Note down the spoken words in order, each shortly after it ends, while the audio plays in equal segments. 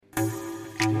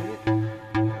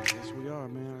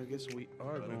Yes, we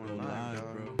are going live,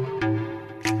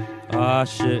 bro. Ah,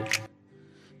 shit.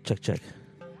 Check.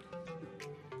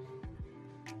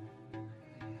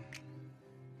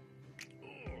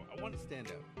 I want to stand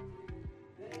up.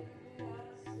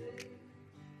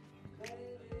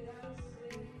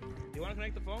 You want to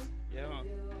connect the phone? Yeah.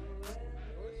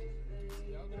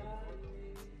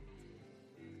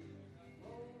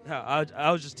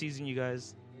 I was just teasing you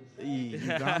guys. You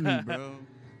got me, bro.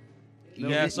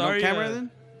 Yeah, sorry. No camera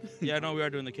then? Yeah, no, we are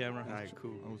doing the camera. All right,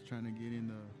 cool. I was trying to get in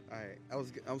the. All right, I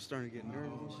was starting to get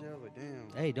nervous and shit. I was like,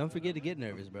 damn. Hey, don't forget to get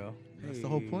nervous, bro. That's the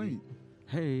whole point.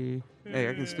 Hey,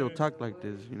 I can still talk like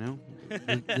this, you know?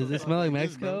 Does it smell like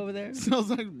Mexico over there? Smells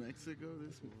like Mexico.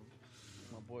 This one.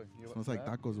 My boy. Smells like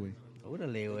tacos way.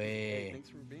 Órale, Hey, güey. thanks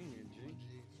for being here, G.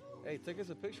 Hey, take us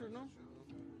a picture, no?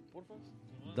 Porfa.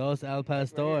 Dos al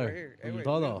pastor. Right here. Hey, Un wait,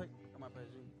 todo.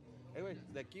 Hey,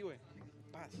 wait, de aquí, güey.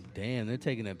 Paz. Damn, they're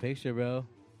taking a picture, bro.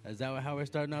 Is that how we're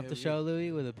starting off the show,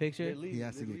 Louis, with a picture? He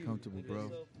has to get comfortable, bro.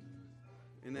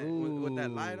 And that, with that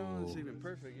light on, it's even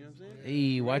perfect, you know what I'm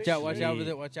saying? Hey, watch out over Hey.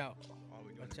 there, watch out.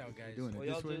 Watch out, guys. Doing it Well,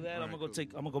 y'all this way? do that. I'm Alright,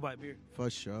 gonna go buy a beer. For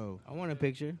sure. I want a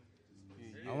picture.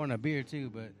 I want a beer too,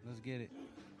 but let's get it.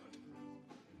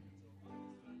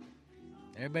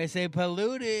 Everybody say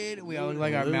polluted. We all look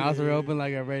like our mouths are open,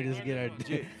 like I'm ready to get our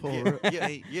dick. For real. Yeah.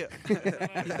 He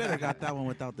better got that one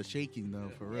without the shaking,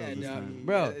 though, for real. Yeah, this no. time.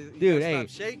 Bro, You dude, gotta hey, stop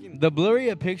shaking. the Blurry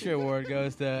a Picture Award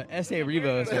goes to S.A.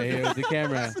 Rivos right here with the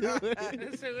camera.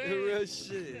 Real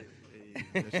shit. Hey,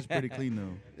 that's just pretty clean,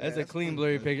 though. That's a clean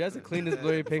blurry picture. That's the cleanest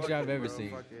blurry picture I've ever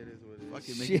seen. Fuck it, is what it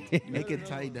is. Fuck it, Shit. make it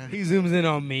tight down. He zooms in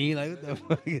on me. Like, what the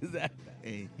fuck is that?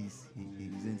 Hey, he's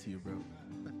into you, bro.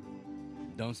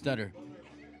 Don't stutter.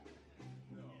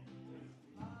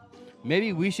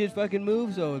 Maybe we should fucking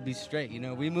move so it would be straight. You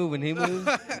know, we move when he moves.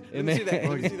 Let me see that.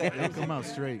 Let me see that. It'll come out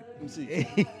straight. Let me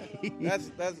see.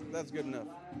 That's good enough.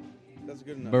 That's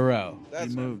good enough. Bro, He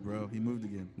That's moved, bro. He moved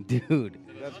again. dude,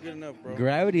 That's good enough, bro.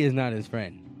 gravity is not his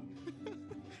friend.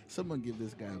 Someone give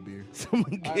this guy a beer.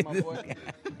 Someone All right, get my this boy.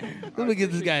 guy. Someone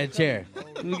get this guy a chair.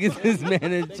 Let me get this man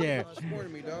a chair.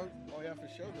 Supporting me, dog. Oh yeah, for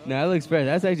sure, dog. No, that looks fresh.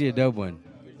 That's actually a dope one.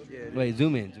 Yeah, it Wait,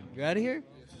 zoom in. You out of here?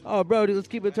 Oh, bro, dude, let's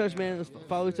keep in touch, man. Let's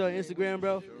follow each other on Instagram,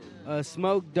 bro.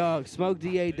 Smoke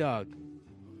DA Dog.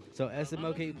 So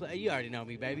SMOK. You already know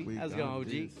me, baby. We How's it got going, OG?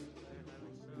 this.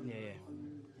 Yeah.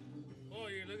 Oh,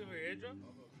 you're looking for your airdrop?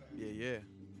 Yeah.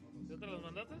 ¿Ya te los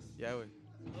mandaste? Yeah, güey.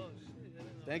 Oh shit.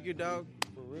 Thank you, dog.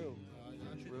 For real.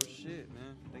 Real shit,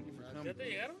 man. Thank you for ¿Ya coming. te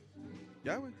llegaron?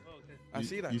 Yeah, güey. Oh, okay. I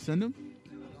see that. You send him?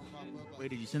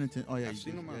 Wait, did you send it to? Oh yeah, I've you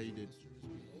seen did. him Yeah, out. you did.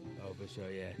 Oh, for sure,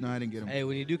 yeah. No, I didn't get him. Hey,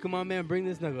 when you do come on, man, bring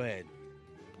this knucklehead.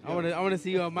 I want to see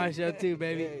you on my show too,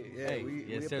 baby. Yeah, Hey, we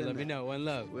yes up sir. in Let me there. know. One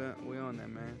love. We on that,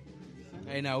 man.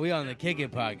 Hey, now we on the Kick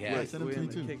It podcast. Yeah, send him we to in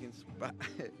me the too. kicking spot.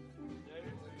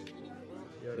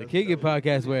 Yo, The that's Kick It dope.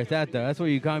 podcast where it's at though. That's where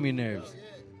you calm your nerves.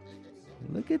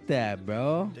 Look at that,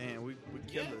 bro. Damn, we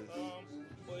killers.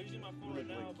 Well, using my phone right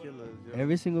now, We killers, yo.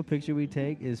 Every single picture we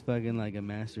take is fucking like a That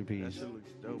masterpiece. shit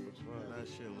looks dope as fuck. That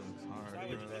shit looks hard.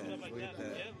 Look at that. Look at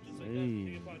that.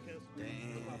 Hey. Damn.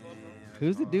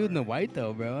 Who's the dude in the white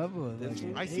though, bro?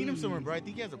 I seen him somewhere, bro. I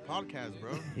think he has a podcast,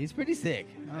 bro. He's pretty sick.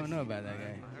 I don't know about that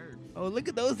guy. I heard. Oh, look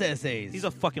at those essays. He's a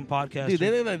fucking podcaster. dude.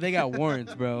 They look like they got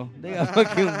warrants, bro. They got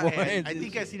fucking warrants. I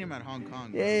think I seen him at Hong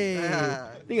Kong. Bro. Hey, I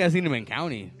think I seen him in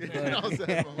county. I was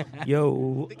at Hong Kong.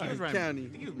 Yo. I think he was my, County. I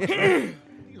think he was my,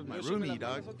 he was my roomie,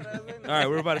 dog. All right,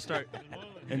 we're about to start.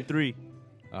 In 3.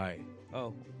 All right,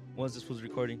 Oh, once this was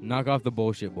recording. knock off the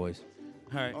bullshit, boys.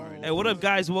 All right. Hey, what up,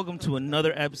 guys? Welcome to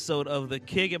another episode of the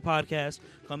Kick It Podcast,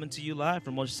 coming to you live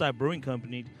from Oceanside Brewing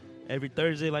Company every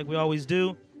Thursday, like we always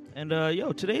do. And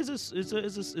yo, today's is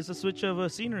a switch of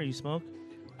scenery, you smoke.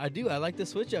 I do. I like the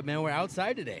switch up, man. We're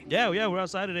outside today. Yeah, we're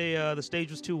outside today. The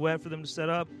stage was too wet for them to set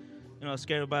up. You know,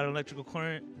 scared about an electrical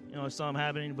current. You know, saw them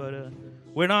happening, but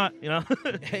we're not. You know,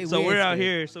 Hey, so we we're ain't out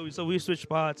scared. here. So we switched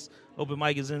spots. Open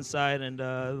mic is inside, and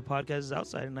the podcast is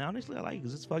outside. And honestly, I like it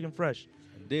because it's fucking fresh.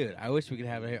 Dude, I wish we could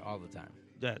have it here all the time.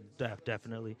 Yeah,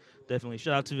 definitely.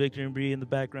 Shout out to Victor and Bree in the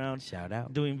background, Shout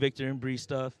out. doing Victor and Bree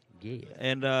stuff. Yeah.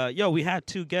 And yo, we had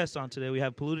 2 guests on today. We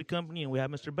have Polluted Company and we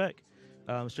have Mr. Beck.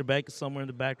 Mr. Beck is somewhere in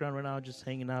the background right now, just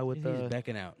hanging out with. He's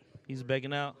backing out. He's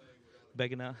becking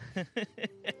out.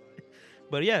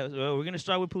 But yeah, we're gonna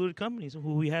start with Polluted Companies.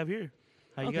 Who we have here?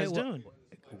 How you Okay, guys well, doing?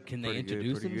 Can they Pretty good,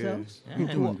 introduce pretty good. themselves? You're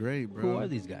Yeah, doing who- great, bro. Who are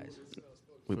these guys?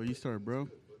 So you start, bro.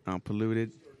 I'm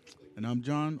polluted. And I'm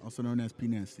John, also known as P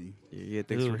Nasty. Yeah,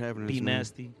 thanks Ooh, for having us. Be man.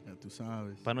 nasty. Yeah, tú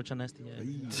sabes. Panocha nasty. Yeah.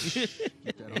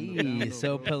 Get that on the down Hey, low,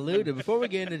 so bro. polluted. Before we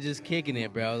get into just kicking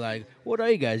it, bro, like, what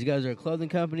are you guys? You guys are a clothing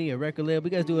company, a record label.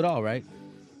 You guys do it all, right?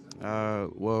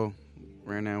 Well,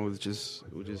 right now we're just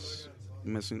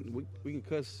messing. We can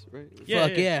cuss, right? Yeah,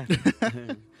 Fuck yeah.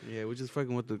 Yeah, we're just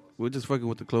fucking with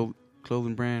the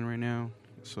clothing brand right now.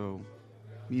 So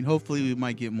I mean, hopefully we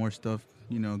might get more stuff,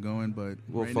 going. But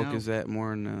we'll right focus now, that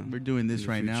more in. we're doing this in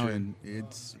the right now, future. and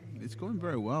it's going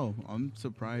very well. I'm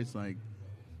surprised, like,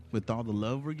 with all the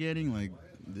love we're getting, like,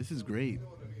 this is great.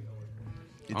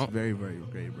 It's very, very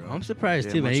great, bro. I'm surprised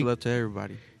Yeah, too, man. much love to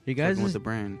everybody. You guys Fucking with is, the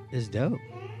brand. is dope.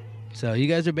 So you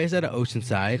guys are based out of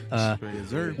Oceanside. Yes,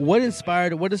 sir. What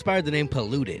inspired the name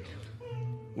Polluted?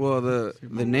 Well, the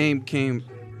name came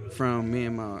from me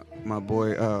and my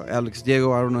boy Alex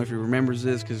Diego. I don't know if he remembers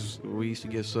this because we used to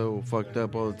get so fucked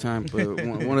up all the time. But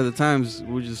one of the times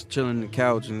we were just chilling on the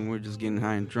couch and we are just getting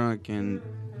high and drunk, and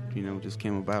just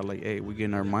came about like, hey, we're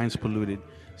getting our minds polluted.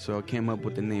 So I came up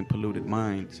with the name Polluted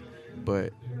Minds.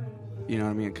 But you know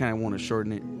what I mean? I kind of want to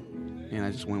shorten it, and I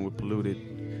just went with Polluted.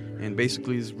 And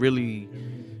basically, it's really,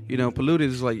 polluted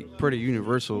is like pretty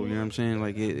universal. You know what I'm saying?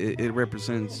 Like it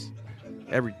represents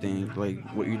everything. Like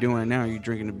what you're doing right now, you're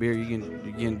drinking the beer, you're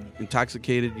getting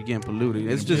intoxicated, you're getting polluted.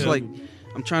 It's just like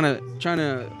I'm trying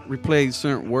to replace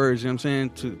certain words. You know what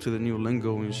I'm saying? To the new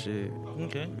lingo and shit.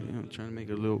 Okay. I'm trying to make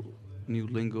a little new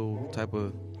lingo type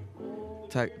of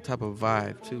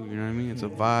vibe too. You know what I mean? It's a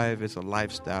vibe. It's a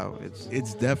lifestyle.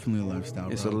 It's definitely a lifestyle.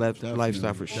 It's bro. a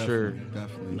lifestyle for sure.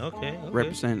 Definitely. Okay.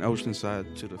 Representing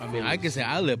Oceanside to the. I mean, I can say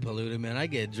I live polluted, man. I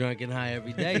get drunk and high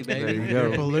every day, baby. There you go.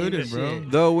 You're polluted, bro.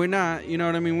 Though we're not, you know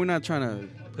what I mean? We're not trying to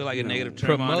Put like a negative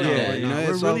term promote on it. it. Yeah,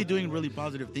 We're it's really all- doing really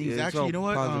positive things. Yeah, it's Actually, all you know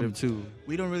what? Positive too.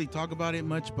 We don't really talk about it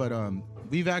much, but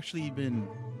we've actually been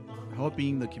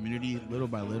helping the community little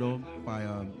by little by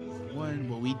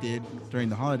what we did during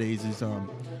the holidays is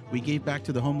we gave back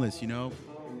to the homeless.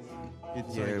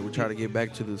 It's Yeah, like, we try to get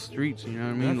back to the streets. You know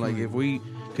what I mean? Like Definitely.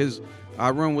 because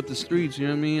I run with the streets. You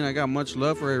know what I mean? I got much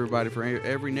love for everybody, for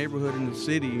every neighborhood in the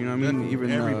city. You know what I mean?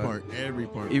 Even every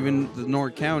part, even the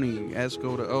North County,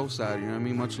 Esco to O side. You know what I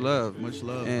mean? Much love. much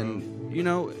love, And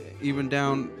even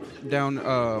down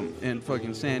in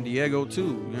fucking San Diego too. You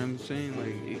know what I'm saying?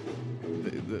 Like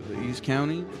the East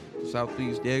County,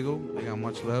 Southeast Diego, they got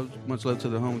much love to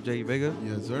the home J Vega. Yes, You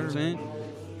know what sir. I'm saying?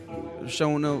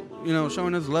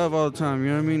 Showing us love all the time. You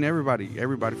know what I mean? Everybody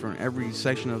from every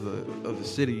section of the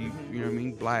city. You know what I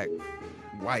mean? Black,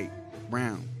 white,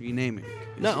 brown, you name it.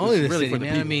 Not It's only the really city, for the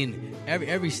man. I people. mean,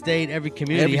 every state, every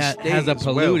community Every state has a as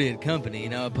well. polluted company.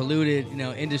 A polluted,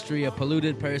 industry, a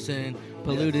polluted person,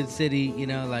 polluted city.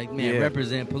 Like man, Yeah.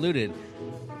 represent polluted.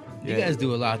 You Yeah. guys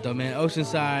do a lot though, man.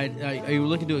 Oceanside, are you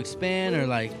looking to expand or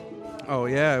like? Oh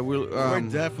yeah, We're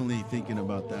definitely thinking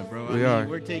about that, bro. We are.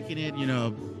 We're taking it,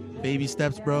 baby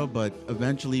steps, bro. But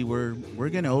eventually, we're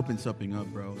gonna open something up,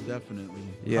 bro. Definitely.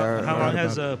 yeah. How right long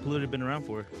has about- Polluted been around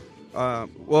for?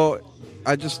 Well,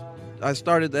 I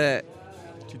started that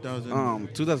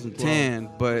 2010,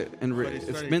 but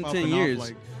it's been 10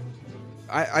 years.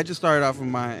 I just started off in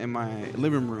my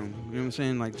living room. You know what I'm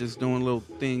saying? Like just doing little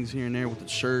things here and there with the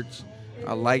shirts.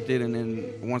 I liked it, and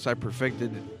then once I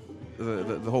perfected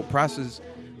the whole process,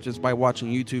 just by watching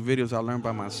YouTube videos, I learned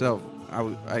by myself.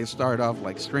 I started off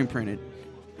like screen printing.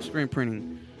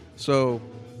 So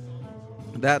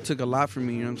that took a lot from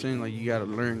me. You know what I'm saying? Like you got to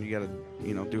learn, you got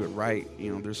to do it right.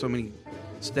 There's so many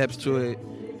steps to it.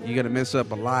 You got to mess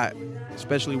up a lot,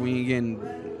 especially when you're getting.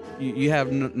 You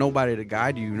have nobody to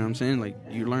guide you. You know what I'm saying? Like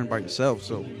you learn by yourself.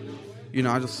 So,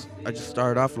 I just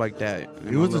started off like that.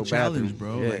 It was a challenge,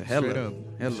 bro. Yeah, like,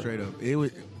 hella. straight up. It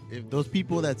was. If those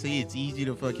people that say it's easy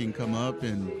to fucking come up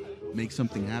and make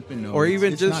something happen, no, Or it's-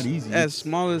 even it's just not easy. as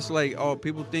small as like,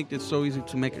 people think it's so easy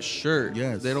to make a shirt.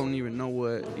 Yes. They don't even know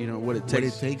what it what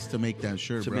takes it takes to make that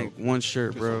shirt, to bro. make one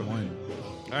shirt, Just bro. one.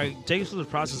 All right, take us through the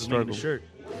process of making the Struggle.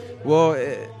 shirt. Well,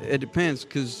 it depends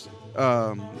because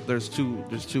there's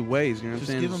two ways. You know what I'm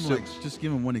saying? Just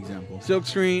give them one example. Silk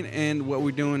screen, and what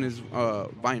we're doing is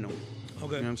vinyl. Okay. You know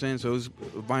what I'm saying? So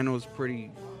vinyl is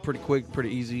pretty quick,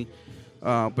 pretty easy,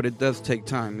 but it does take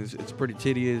time. It's pretty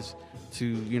tedious to,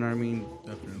 you know what I mean,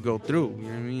 Definitely. go through. You know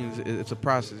what I mean? It's a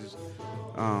process.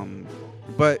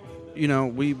 But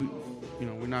we're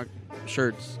not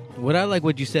shirts. What I like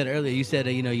what you said earlier. You said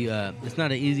it's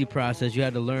not an easy process. You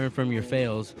had to learn from your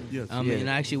fails. Yes. Yeah. And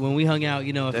actually, when we hung out, a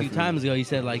few Definitely. times ago, you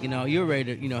said like, you're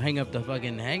ready to, hang up the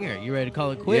fucking hanger. You're ready to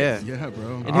call it quits. Yeah. Yeah,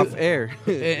 bro. And Off air.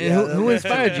 And who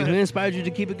inspired you? Who inspired you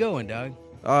to keep it going, dog?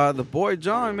 The boy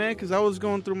John, man, because I was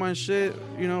going through my shit,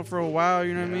 for a while,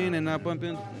 you know what I mean? And I bump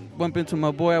into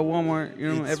my boy at Walmart,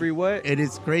 every what? And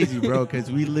it's crazy, bro,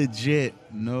 because we legit,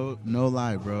 no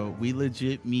lie, bro. We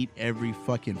legit meet every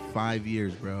fucking 5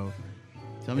 years, bro.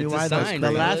 Tell me It's a why. sign, The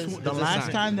bro. last It's the a last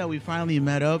sign. time that we finally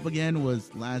met up again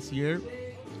was last year,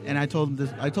 and I told him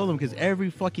this. I told him because every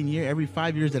fucking year, every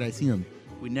 5 years that I see him,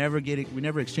 we never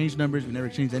exchange numbers, we never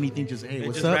exchange anything. Just hey, It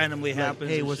what's just up? randomly happens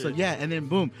Hey, and what's shit. up? Yeah, and then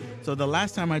boom. So the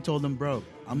last time I told him, bro,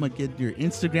 I'm gonna get your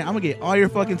Instagram, I'm gonna get all your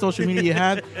fucking social media you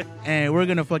have, and we're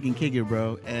gonna fucking kick it,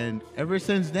 bro. And ever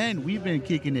since then, we've been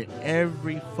kicking it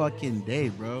every fucking day,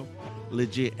 bro.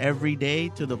 Legit every day,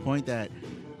 to the point that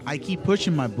I keep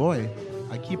pushing my boy.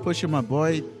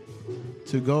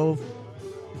 To go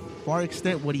far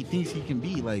extent what he thinks he can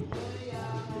be. Like,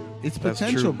 it's That's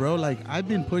potential, true. bro. Like, I've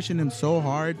been pushing him so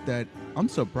hard that I'm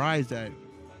surprised that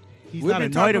he's We've not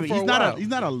been annoyed talking of it. for a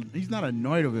while. He's not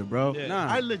annoyed of it, bro. Yeah. Nah.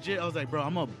 I was like, bro,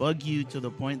 I'm gonna bug you to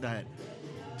the point that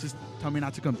just tell me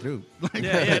not to come through. Like,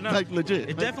 Yeah, no. like legit. It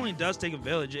Like, definitely does take a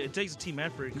village. It takes a team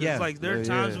effort. 'Cause Yeah. like there are Yeah,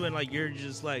 times yeah. when like you're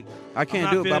just like I I'm can't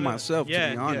not do it by feeling myself, to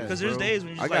yeah, be honest. because there's bro. days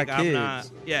when you're I just like got I'm kids. not.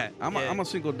 Yeah, I'm yeah. a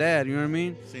single dad. You know what I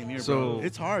mean? Same here, So, bro.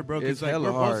 It's hard, bro. 'Cause, it's like, hella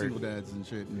we're both hard. single dads and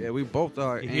shit. Yeah, we both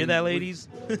are. You hear and that, we- ladies?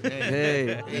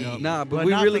 Hey, You know, nah, but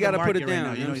we not really for the got to put it market right down.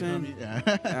 now, you know what I'm feel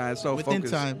saying? me? Yeah, it's so Within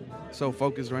focused. time. So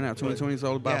focused right now. 2020 is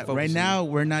all about Yeah, focusing. right now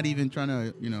we're not even trying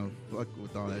to, fuck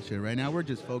with all that shit. Right now we're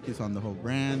just focused on the whole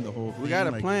brand, the whole. we thing, got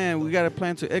a like, plan. We got a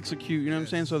plan to execute. You know what I'm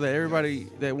saying? So that everybody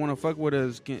that want to fuck with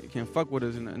us can fuck with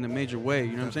us in a major way.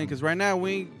 You know what I'm saying? Because right now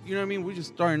we, you know what I mean? We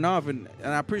just starting off, and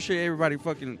I appreciate everybody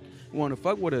fucking want to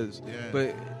fuck with us. Yeah.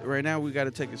 But right now we got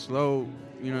to take it slow.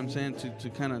 You know what I'm saying? To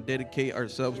kind of dedicate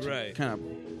ourselves to Right. kind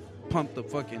of pump the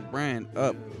fucking brand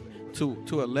up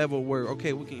to a level where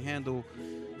okay, we can handle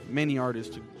many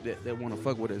artists that want to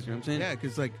fuck with us. You know what I'm saying? Yeah,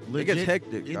 because like It legit, gets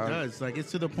hectic, It dog. does. Like, it's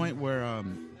to the point where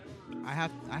I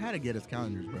had to get us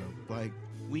calendars, bro. Like,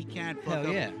 we can't fuck Hell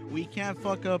up. yeah. We can't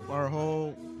fuck up our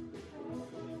whole.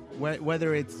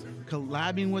 Whether it's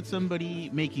collabing with somebody,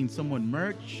 making someone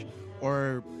merch,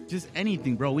 or just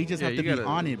anything, bro. We just Yeah, have to you be gotta-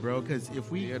 on it, bro. Because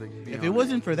if You gotta be if on it it.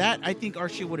 wasn't for that, I think our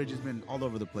shit would have just been all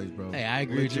over the place, bro. Hey, I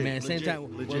agree with you, Legit, man. Same legit,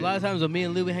 time, legit. well, a lot of times when me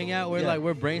and Louie hang out, we're Yeah. like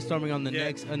we're brainstorming on the Yeah.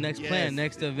 next Yes. plan,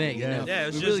 next event. You Yeah. know? Yeah,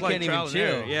 it's we just really like can't trial even and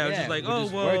chill. error. Yeah, it's just like, we're oh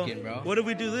just well, working, bro. what if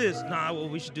we do this? Nah, well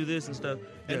we should do this and stuff.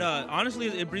 And honestly,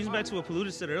 it brings me back to what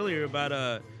Polluted said earlier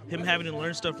about him having to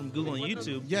learn stuff from Google and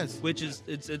YouTube. Yes. which is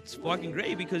it's fucking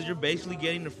great because you're basically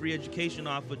getting a free education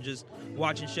off of just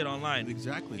watching shit online.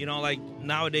 Exactly. You know, like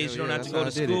nowadays Hell you don't yeah, have to that's go to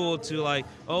how I did school to like,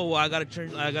 oh well, I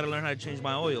gotta learn how to change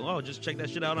my oil. Oh, just check that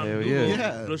shit out on Hell Google. yeah.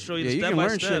 Yeah. It'll show you Yeah, the you step can by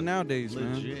learn step. shit nowadays,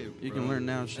 man. Legit, You bro. can learn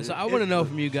now shit. So I want to know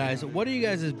from you guys, what are you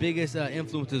guys' biggest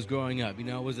influences growing up? You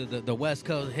know, was it the West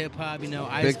Coast hip hop? You know,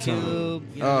 Ice Big time. Cube.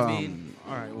 You know what I mean?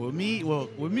 All right. With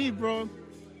me, bro,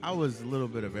 I was a little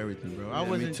bit of everything, bro. I Yeah, me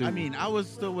wasn't. too. I mean, I was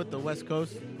still with the West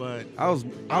Coast, but I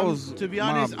was to be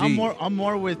honest, Mobb I'm Deep. I'm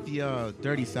more with the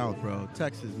dirty South, bro.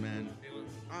 Texas, man.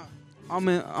 I'm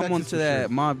Texas into for that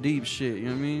sure. Mobb Deep shit. You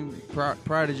know what I mean?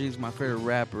 Prodigy is my favorite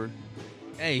rapper.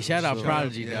 Hey, shout out So,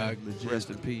 Prodigy, yeah, dog. legit. Rest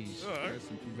in peace.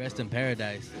 Rest in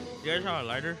paradise. You guys have a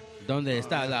lighter? Donde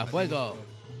está la fuego?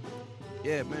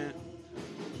 Yeah, man.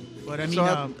 But I mean,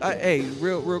 So hey,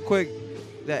 real quick,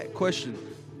 that question.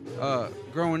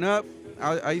 Growing up,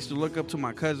 I used to look up to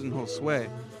my cousin Josue,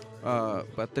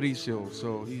 Patricio.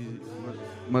 So he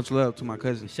much love to my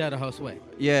cousin. Shout out Josue.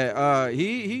 Yeah,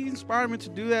 he inspired me to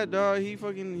do that, dog. He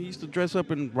used to dress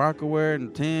up in Rockaware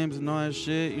and Timbs and all that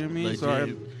shit. You know what I mean? So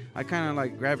Legit. I kind of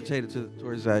like gravitated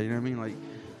towards that. You know what I mean? Like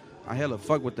I hella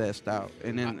fuck with that style,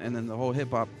 and then the whole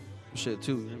hip hop shit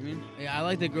too. You know what I mean? Yeah, I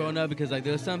liked it growing up because like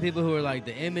there was some people who were like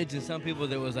the image, and some people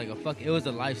that was like it was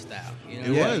a lifestyle. You know?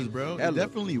 it Yeah. was, bro. Hella. It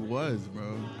definitely was,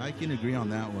 bro. I can agree on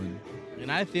that one.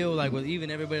 And I feel like with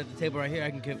even everybody at the table right here, I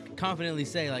can confidently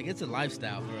say like it's a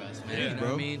lifestyle for us, man. Yeah, you know bro.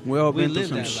 what I mean? We all been through live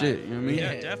some that shit. life. You know what I mean?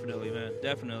 Yeah, Yeah. definitely, man,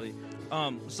 definitely.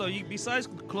 So you besides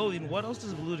clothing, what else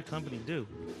does Polluted Company do?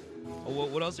 Or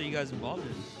what else are you guys involved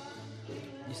in?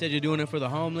 You said you're doing it for the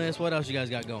homeless. What else you guys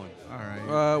got going? All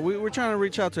right. We're trying to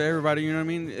reach out to everybody. You know what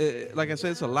I mean? Like I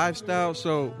said, it's a lifestyle.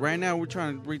 So right now we're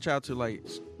trying to reach out to like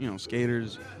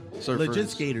skaters, surfers, Legit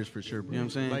skaters for sure, bro. You know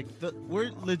what I'm saying? Like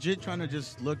we're legit trying to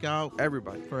just look out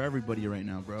everybody. for everybody right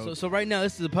now, bro. So right now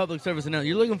this is a public service announcement.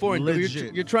 You're looking for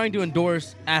Legit. you're trying to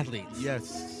endorse athletes.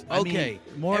 yes. Okay. I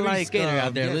mean, more Every like skater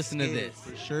out there, yes, listen to skaters, this.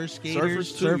 For sure,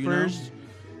 skaters, Surfers too, you know? surfers,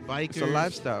 bikers. It's a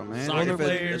lifestyle, man. Soccer If it-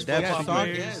 players, if that's football what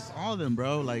Yes, you- players. yes, all of them,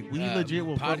 bro. Like we legit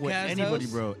will fuck with podcast anybody,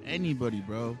 hosts? bro. Anybody,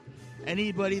 bro.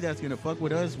 Anybody that's gonna fuck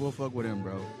with us, we'll fuck with him,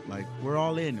 bro. Like we're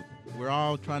all in. We're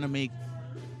all trying to make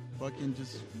fucking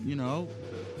just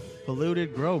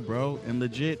Polluted grow, bro, and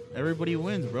legit, everybody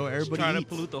wins, bro. Everybody trying eats. to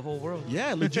pollute the whole world.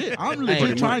 Yeah, legit. I'm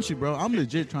legit trying to, bro. I'm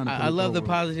legit trying to. I love the world.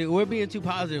 positive. We're being too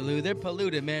positive, Lou. They're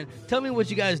polluted, man. Tell me what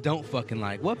you guys don't fucking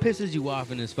like. What pisses you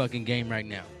off in this fucking game right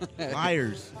now?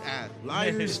 Liars,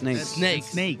 liars, Snakes.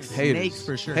 Snakes. Haters. Snakes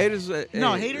for sure. Haters.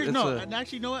 No, hey, haters. it's No, a- and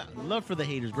actually, you know what? Love for the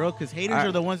haters, bro. Because haters I-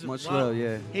 are the ones. much wow, love,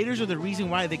 yeah. Haters are the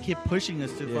reason why they keep pushing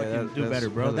us to Yeah, fucking that- do that's better,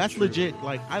 bro. hella That's true. legit.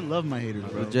 Like, I love my haters,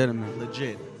 bro. Legitimate.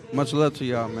 Legit. Much love to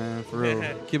y'all, man. For real. Keep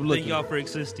Thank looking. y'all for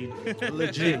existing.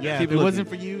 Legit. Yeah. Keep If it looking. wasn't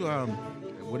for you,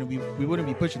 we wouldn't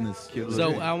be pushing this. Keep So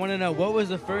looking. I want to know, what was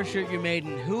the first shirt you made,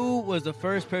 and who was the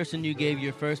first person you gave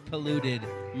your first polluted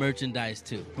merchandise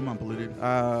to? Come on, polluted.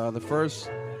 The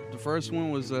first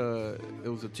one was it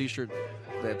was a T-shirt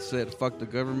that said "fuck the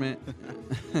government."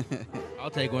 I'll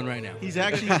take one right now. He's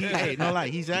actually, hey, no lie,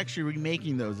 he's actually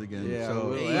remaking those again. Yeah, so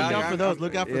well, look out for those.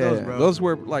 Look out for Yeah, those, bro. Those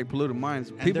were like polluted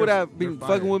minds. People they're- that have been they're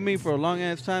fucking fire. with me for a long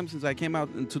ass time since I came out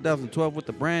in 2012 with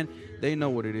the brand, they know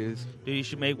what it is. Dude, you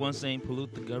should make one saying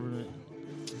pollute the government.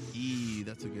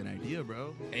 That's a good idea,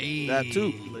 bro. Hey. That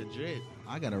too. Legit.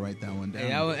 I gotta write that one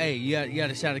down. Hey, you got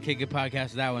to shout a Kick It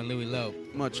podcast for that one, Louis Lowe.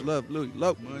 Much love, Louis.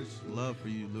 Love. Much love for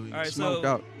you, Louis. All right, Smoked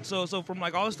out. so from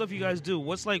like all the stuff you guys do,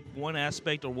 what's like one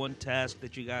aspect or one task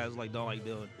that you guys like don't like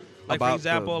doing? Like for About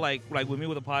example, the- like with me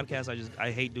with a podcast,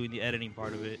 I hate doing the editing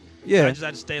part of it. Yeah. I just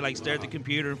had to stare at the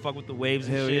computer and fuck with the waves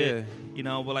and Hell shit. yeah. You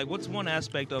know, but like, what's one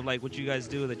aspect of like what you guys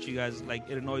do that you guys like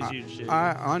it annoys you and shit?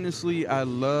 I honestly, I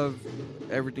love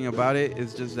everything about it.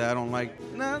 It's just that I don't like,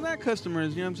 not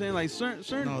customers. You know what I'm saying? Like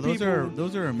certain No, people.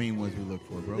 those are our main ones we look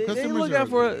for, bro. They Customers look are, out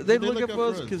for they they look out for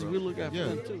us us, because bro. we look out for Yeah.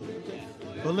 them too. You know what I'm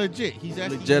saying? But legit, he's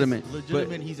asking. Legitimate, Legitimate.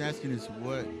 but- He's asking us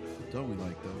what don't we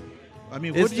like though. I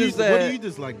mean, It's what do you just that-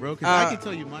 dislike, bro? Because I Uh, can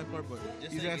tell you my part, but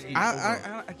he's asking.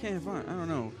 I can't find. I don't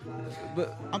know,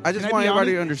 but I'm- I just can I want be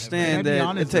everybody to honest? understand Can I be that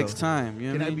honest, it takes though? time. You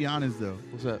know Can what I I be mean? honest though?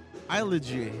 What's up? I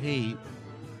legit hate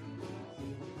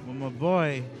when my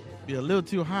boy be a little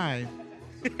too high,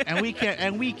 and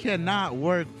we cannot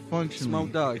work functionally.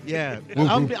 Smoke dog. Yeah,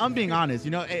 I'm being honest.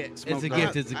 You know, hey, It's a dog.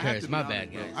 gift, it's a I have curse. to be My honest,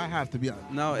 bad, bro. guys. I have to be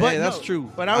honest. No, But hey, that's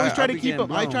true. But I always try to be keep getting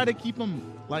him. I try to blown. keep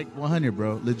him like 100,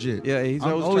 bro. Legit. Yeah, he's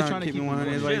I'm always trying to keep me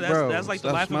 100. He's Shit, like, that's, bro, that's like the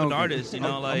stop life of an smoking. artist, you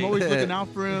know. I'm Like, always looking out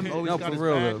for him. Always No, got for his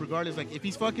real, back. though. Regardless, like if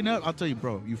he's fucking up, I'll tell you,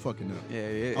 bro, you fucking up.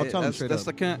 Yeah, I'll tell him that's, straight that's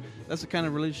up. the kind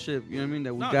of relationship, you know what I mean,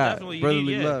 that we No, got. definitely, you Brotherly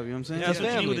need- yeah. love, you know what I'm saying? Yeah, It's a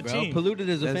that's what you need family, with a bro. team. Polluted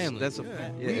is a That's, family. that's a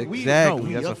We- we- exactly. no,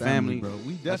 we that's a a family, bro.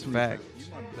 We That's definitely fact.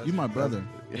 You my brother.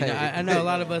 You know, I know a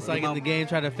lot of us like in the game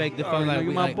try to fake the fun, like, you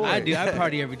we, my like boy. I do. I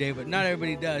party every day, but not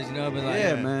everybody does, you know. But like,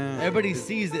 Yeah, man. everybody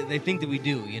sees that they think that we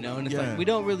do, you know. And it's Yeah. like we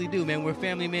don't really do, man. We're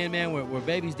family man. We're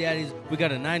babies, daddies. We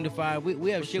got a 9 to 5.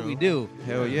 We have For shit we sure. do.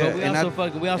 Hell yeah. But we And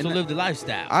also and live the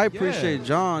lifestyle. I appreciate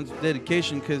John's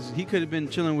dedication because he could have been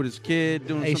chilling with his kid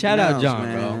doing Hey, something shout out else, John,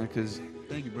 man, bro. Because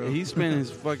Thank you, bro. he spent his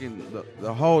fucking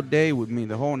the whole day with me,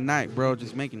 the whole night, bro,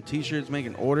 just making T-shirts,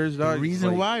 making orders, The dog. It's reason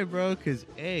like, why, bro, because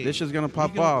hey, this shit's gonna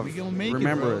pop we gon- off. We gonna make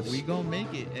Remember it, bro. us. We gonna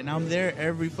make it, and I'm there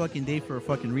every fucking day for a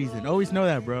fucking reason. Always know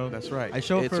that, bro. That's right. I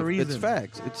show up It's for a reason. It's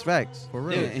facts. It's facts. For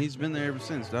real. And he's been there ever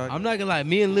since, dog. I'm not gonna lie.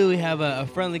 Me and Louie have a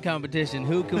friendly competition.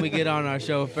 Who can we get on our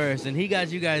show first? And he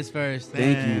got you guys first.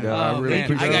 Thank you, Man. dog. I Oh, really man.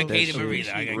 appreciate I got that Katie shit.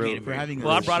 Marita. I got Real- Katie for having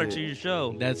well, I us. brought her shit. to your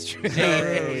show. That's true.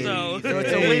 So it's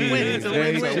a win-win. It's a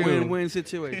Very It's a true. win-win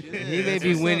situation. He may That's be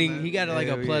what's up, winning. man. He got like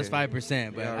a Hell plus yeah.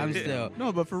 5%, but Yeah, I'm yeah. still.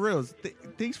 No, but for real,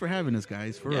 thanks for having us,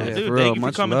 guys. For Yeah, real. dude, for thank real. you for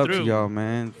Much coming love through. to y'all,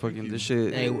 man. Fucking this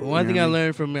shit. Hey, you one thing know I what mean?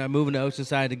 learned from moving to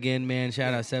Oceanside again, man.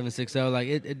 Shout out 760. Like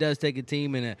it does take a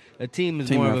team, and a team is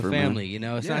Team more of effort, a man. family. You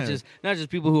know, it's Yeah. not just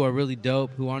people who are really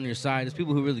dope, who are on your side. It's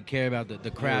people who really care about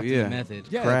the craft yeah. and the method.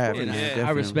 Yeah, Craft, And man, Yeah. I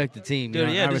definitely. respect the team. Dude, you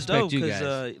know? yeah, I it's dope respect you guys.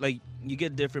 because like you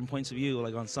get different points of view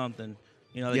like on something.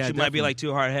 You know, like Yeah, you might be definitely. like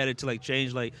too hard headed to like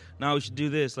change. Like, no, we should do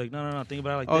this. Like, no, think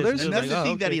about it like Oh, this. there's- And And it's that's like, the oh,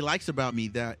 thing that okay. he likes about me,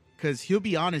 that because he'll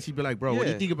be honest, he'd be like, "Bro, what do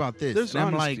you Yeah. think about this?" There's and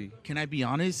I'm honesty. like, "Can I be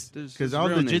honest?" There's Because I'll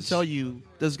legit realness. tell you,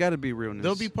 There's got to be realness.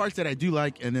 there'll be parts that I do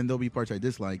like, and then there'll be parts I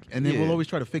dislike, and then Yeah. we'll always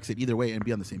try to fix it either way and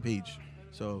be on the same page.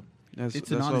 So That's it's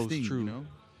an that's honest always thing, true. you know.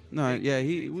 No, yeah,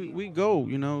 we go.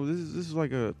 You know, this is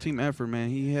like a team effort, man.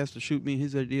 He has to shoot me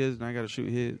his ideas, and I got to shoot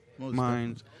his Most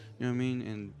mine. You know what I mean?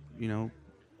 And you know,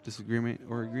 disagreement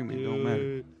or agreement don't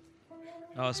matter.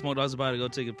 Oh, Smoke Dog's about to go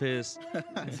take a piss.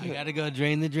 I gotta go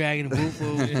drain the dragon. Whoop,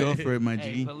 whoop. Go for it, my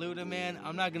Hey, G. Polluted, man,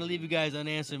 I'm not gonna leave you guys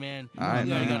unanswered, man. I We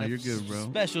know. already got Nah, a you're good, bro.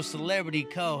 Special celebrity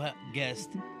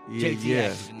co-guest, Yeah, JT yeah.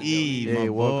 Atkins in the E, Hey, my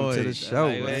welcome to boy. the show.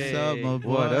 Hey, What's up, my boy?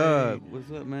 What up?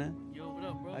 What's up, man? building. Yo, what up?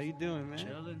 up, bro? How you doing, man?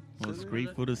 Chilling. Well, it's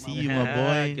grateful to see you, Yeah, my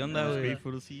boy. ¿qué onda, It's güey?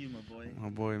 grateful to see you, my boy. My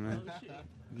boy, man.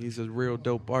 He's a real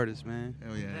dope artist, man.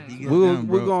 Hell yeah. Thanks. He gets We're down,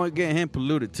 bro. going to get him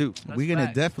polluted, too. That's We're gonna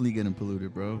facts. definitely get him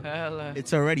polluted, bro. Hella.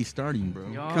 It's already starting, bro.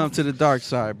 Yo. Come to the dark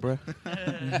side, bro.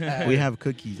 We have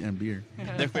cookies and beer.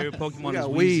 Their favorite Pokemon We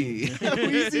is got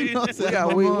Weezy. weed. We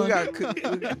got weed. We got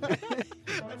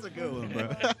That's a good one,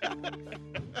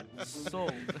 bro.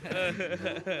 Sold.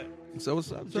 So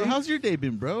what's up, So Jay? how's your day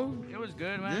been, bro? It was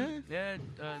good, man. Yeah.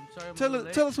 Sorry. I'm a Tell little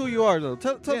us, tell us who you are, though.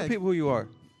 Tell Yeah. the people who you are.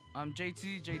 I'm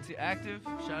JT Active.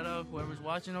 Shout out whoever's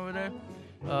watching over there.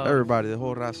 Everybody, the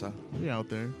whole raza. We out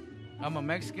there. I'm a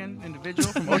Mexican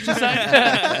individual from Oceanside.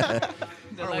 that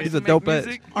likes He's to a make dope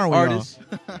music. Aren't we artist.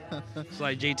 It's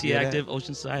like JT Yeah, Active,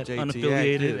 Oceanside, JT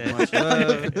unaffiliated. Active, much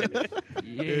love.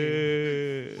 Yeah.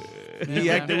 He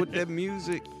Yeah, acted man. with that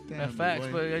music. That's facts,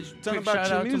 boy. but just Tell quick about shout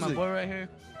your out to my music. boy right here.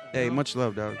 Hey, much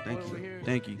love, dog. Thank Over you. here.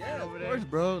 Thank you. Yeah, over Of there. course,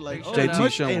 bro. Like, Oh, JT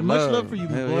much- showing much love. love for you,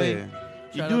 my Hell boy. yeah.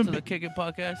 You're Shout out doing to the big, Kick It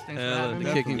podcast. Thanks for Hell, having the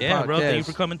me. Kicking Yeah, bro. Thank you Podcast.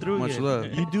 for coming through. Much again. love.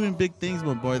 you're doing big things,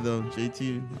 my boy. Though,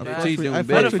 JT. I Yeah. fucks JT with- doing I big.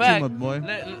 Matter fucks of with fact, you, my boy.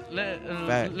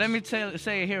 Facts. let me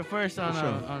say it here first on For sure.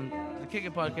 on the Kick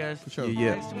It podcast. For sure.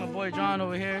 Yeah. Thanks to my boy John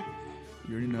over here.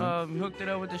 You already know. Hooked it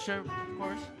up with the shirt, of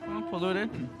course, Polluted.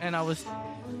 And I was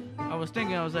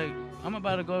thinking, I was like, I'm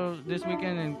about to go this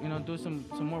weekend and do some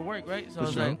more work, right? So I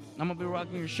was sure. like, I'm gonna be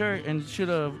rocking your shirt and shoot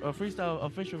a freestyle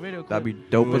official video clip. That'd be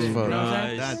dope as Ooh, fuck. You know what I'm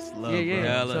saying? That's love, yeah. bro.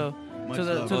 Hella. So Much to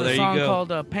the love. to Oh, the there you song go.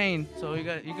 called Pain. So you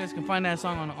guys can find that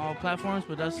song on all platforms.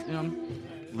 But that's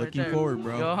Looking there. forward,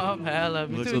 bro. Yo, hella.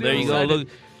 Me Look- too, So there dude. you go. Excited. Look,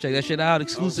 check that shit out.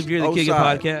 Exclusive here, the Kick It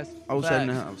Outside. podcast. Outside in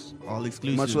the Facts. house. All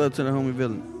exclusive. Much love to the homie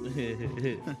villain.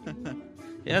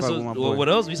 Yeah. Fuck So with my boy. what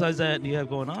else besides that do you have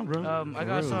going on, bro?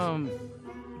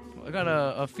 I got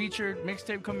a featured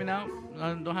mixtape coming out.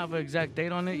 I don't have an exact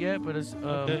date on it yet, but it's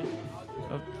Okay.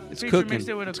 It's featured cooking.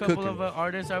 mixtape with a It's couple cooking. of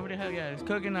artists. I already have. Yeah, it's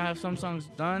cooking. I have some songs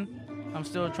done. I'm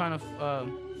still trying to,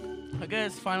 I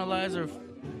guess, finalize or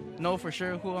know for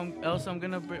sure who else I'm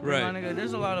gonna bring Right. on.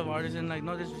 There's a lot of artists, and like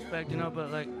no disrespect,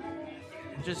 but like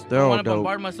just They're don't all want to dope.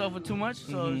 bombard myself with too much.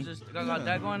 So Mhm. it's just I got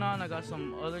that going on. I got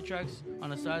some other tracks on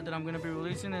the side that I'm gonna be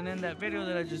releasing, and then that video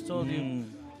that I just told you. Mm.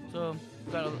 So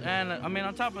and I mean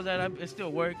on top of that, it's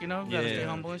still work. Gotta stay Yeah.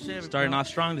 humble and shit. Starting off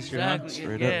strong this year, huh? Exactly.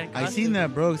 Straight yeah, up. I seen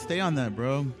that, bro. Stay on that,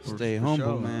 bro. Stay For humble,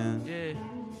 sure. man. Yeah.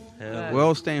 Hell. We're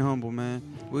all staying humble, man.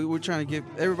 We're trying to give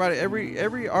everybody,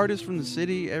 every artist from the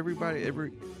city, every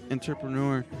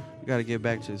entrepreneur, we got to give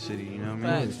back to the city. You know what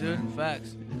I mean? Facts, dude.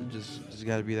 Facts. Just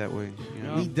got to be that way. You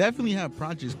know? We definitely have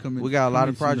projects coming. We got a lot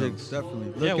of coming soon, projects. though.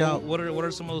 Definitely. Yeah. Look out. What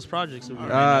are some of those projects?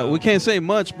 That we're We can't say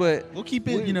much, but We'll keep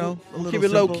it, a little keep it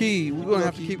low simple. key. We're gonna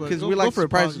have to keep but because go- we go like for it,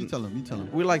 Paul. surprising. You tell him.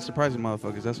 We like surprising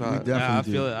motherfuckers. That's We why definitely I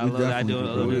do. feel it. I We love that. I definitely do. I do,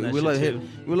 love bro. doing that we shit love too.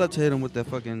 we love to hit them with that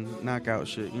fucking knockout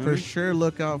shit. You know what I For mean? sure,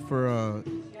 look out for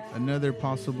another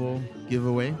possible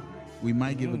giveaway. We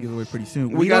might give a giveaway pretty soon.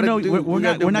 We We don't gotta know. do- We're we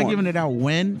gotta not. do We're not more. giving it out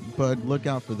when, but look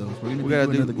out for those. We're gonna We be gotta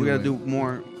doing do another we gotta do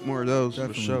giveaway. more of those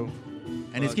Definitely. for sure.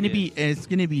 And it's Fuck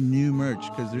gonna be new merch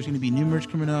because there's gonna be new merch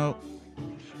coming out.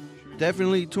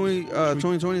 Definitely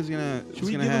 2020 is gonna Should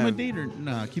we give them a date or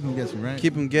nah? Keep them guessing, right?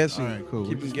 keep them guessing. All right, cool.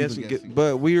 Keep We'll them just keep guessing. it guessing.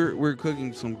 But we're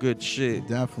cooking some good shit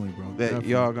Definitely, bro. that Definitely.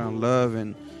 y'all gonna love,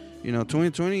 and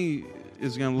 2020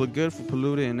 is gonna look good for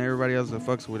Polluted and everybody else that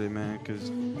fucks with it, man.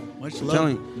 Because Much I'm love.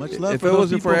 telling you, Much love. if for it those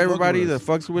wasn't for people who fuck everybody with that us.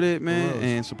 fucks with it, man, reals.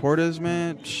 and support us,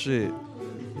 man, shit,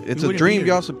 it's We a wouldn't dream be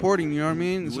here. y'all supporting. You know what I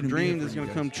mean? We It's a wouldn't be dream here that's for you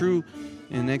gonna guys. come true,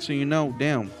 and next thing you know,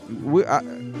 damn,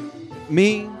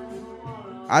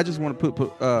 I just want to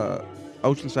put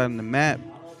Oceanside on the map.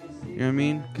 You know what I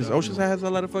mean? Because Oceanside has a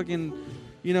lot of fucking,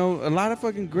 a lot of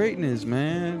fucking greatness,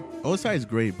 man. Oside's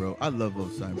great, bro. I love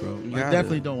Oside, bro. You I got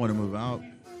definitely it. don't want to move out.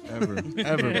 Ever,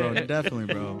 bro. Definitely,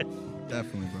 bro.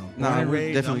 Definitely, bro. Nah, Born and we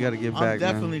raised, definitely I'm- gotta give I'm back,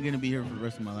 man. definitely gonna be here for the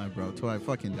rest of my life, bro. Till I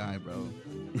fucking die, bro.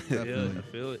 Yeah, Definitely.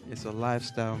 I feel it. It's a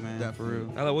lifestyle, man, Definitely. for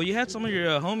real. Well, you had some of your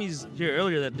homies here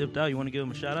earlier that dipped out. You want to give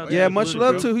them a shout out? Yeah, much Polluted,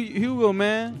 love bro. to Hugo,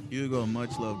 man. Hugo,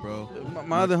 much love, bro.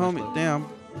 My other Much homie, love. damn,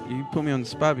 you put me on the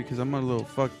spot because I'm a little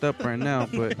fucked up right now.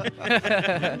 But my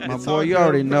It's boy, all you good,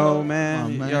 already bro. know, man. Come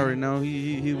on, You man. already know.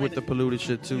 He with the polluted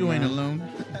shit too. You ain't man. alone.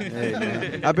 Hey,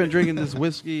 man. I've been drinking this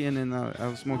whiskey and then I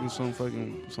was smoking some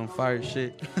fire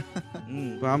shit.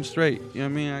 Mm. But I'm straight. You know what I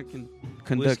mean? I can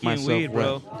conduct Whiskey and myself weed,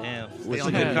 well. bro. Damn. Whiskey That's a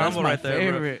and good weed. combo That's my right there,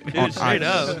 favorite. bro. On Dude, straight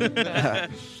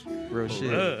ice. up. Real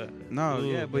shit. Uh. No, Ooh.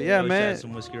 yeah, but yeah, I wish I man. had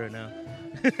some whiskey right now.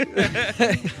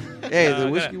 Hey, the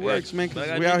whiskey works, man.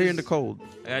 Cause we out here in the cold.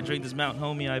 I gotta drink this Mount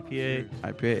Homie IPA.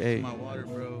 IPA. My water,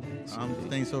 bro. I'm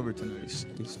staying sober tonight.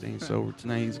 He's staying sober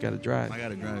tonight. He's got to drive. I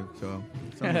gotta drive, so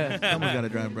someone's gotta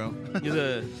drive, bro.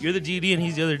 You're the DD and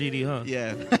he's the other DD, huh?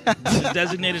 Yeah. The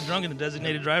designated drunk and the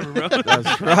designated driver, bro.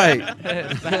 That's right.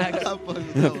 Facts.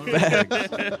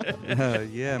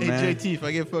 Yeah, Hey, man. JT, if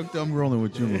I get fucked up, I'm rolling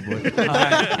with you, my boy.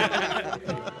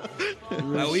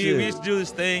 Real we shit. used to do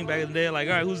this thing back in the day, like,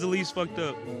 all right, who's the least fucked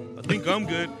up? I think I'm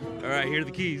good. All right, here are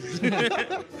the keys.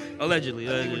 Allegedly.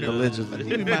 Allegedly.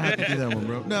 We might have to do that one,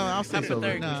 bro. No, I'll stay sober.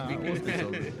 Hypothetically Nah, I speaking. won't stay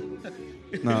sober.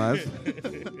 No, that's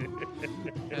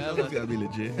It's gotta be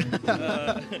legit.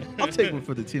 I'll take one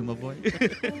for the team, my boy.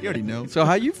 You already know. so.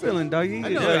 How you feeling, doggy? I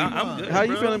know, I'm good, How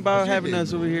you bro. feeling about How's your having day,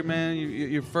 us man? over here, man?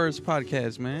 Your first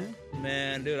podcast, man.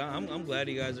 Man, dude, I'm glad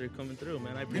you guys are coming through,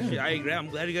 man. I appreciate it. I agree. I'm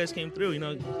glad you guys came through, you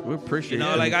know. We appreciate. You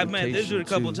know, the like I've met this invitation, dude a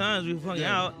couple too. times. We've hung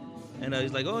out, and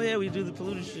he's like, "Oh yeah, we do the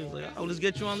polluted shit." I was like, "Oh, let's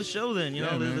get you on the show then." You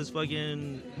know, Yeah, man. let's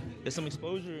fucking get some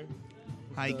exposure.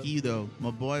 High key though, my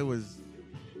boy was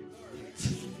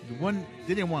one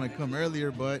didn't want to come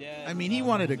earlier, but Yeah. I mean he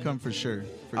wanted to come for sure.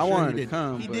 For I sure wanted he to did.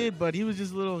 come, He but- did, but he was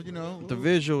just a little, The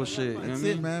visual shit. You know what I That's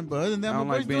mean? it, man. But other than that, I don't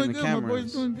my like boy's being doing in the good. My cameras.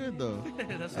 boy's doing good though.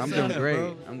 That's I'm what's doing up. great.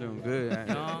 bro. I'm doing good.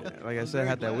 No. Like I said, I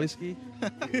had that whiskey.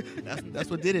 That's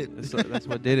what did it. That's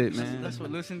what did it, man. That's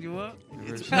what loosened you up.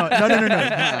 No. Hold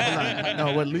on.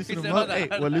 No, what loosened He him said, up? hold Hey,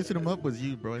 on. what loosened him up was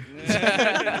you, bro. Oh,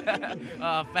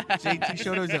 facts. JT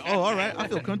showed us that. Oh, all right. I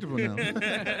feel comfortable now.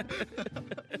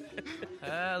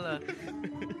 Hella.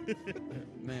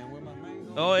 Man, where my man?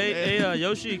 Oh, hey,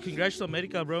 Yoshi, congrats to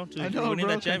America, bro, to I know, winning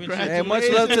bro. that championship. Hey, much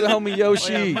love to the homie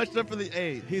Yoshi. Oh, yeah, much love for the.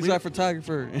 Hey, He's our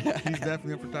photographer. He's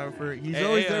definitely a photographer. He's Hey,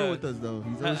 always hey, there with us, though.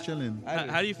 He's always uh, chilling.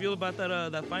 How do you feel about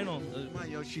that final? Come on,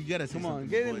 Yoshi, you gotta say Come on, something,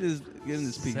 get boy. in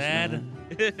this piece. Sad. Man.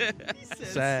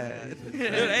 Sad. Dude,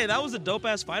 hey, that was a dope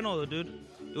ass final, though, dude.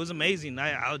 It was amazing.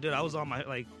 I was on my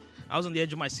I was on the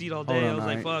edge of my seat all day. Hold I on, was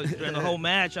like, alright. fuck. During the whole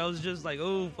match, I was just like,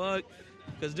 oh fuck.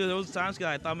 Because dude, there was times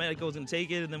I thought Mexico was gonna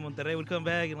take it, and then Monterrey would come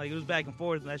back, and like it was back and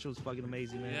forth, and that shit was fucking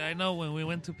amazing, man. Yeah, I know. When we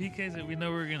went to PKs, we know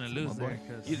we were gonna lose there.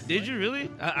 'Cause Did you really?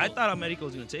 I thought America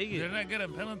was gonna take they're it. not good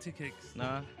at penalty kicks.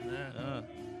 Nah. Yeah.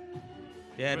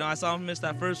 Yeah, no, I saw him miss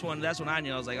that first one. That's when I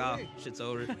knew. I was like, oh, shit's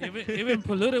over. Even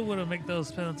Polluted would have made those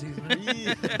penalties, man.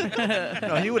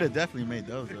 No, he would have definitely made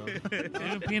those, though.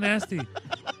 Even P Nasty.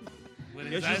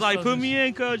 Yeah, she's like, put me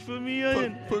in, coach. Put me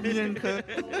in. Put me in, cut.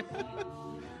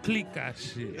 Click that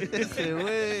shit. Ese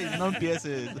güey, no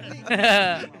empieces.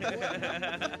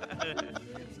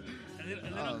 A little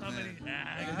Oh, comedy.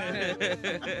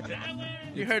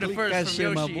 You heard it Click first that from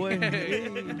shit, my Yoshi. boy.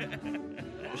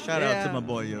 Shout out to my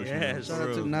boy, Yoshi. Yes. Shout out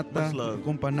to For real. Nata, Much love.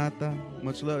 compa Nata.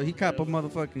 Much love. He cop a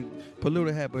motherfucking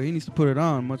polluted hat, but he needs to put it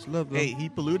on. Much love, though. Hey, he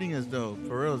polluting us, though.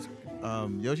 For real.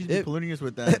 Yoshi's been It- polluting us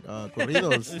with that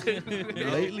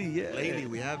corridos. Lately, yeah. Lately,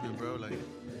 we have been, bro. Like,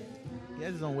 he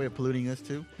has his own way of polluting us,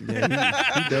 too.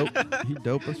 Yeah, he dope. He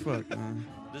dope as fuck, man.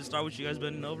 Did it start with you guys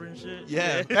bending over and shit?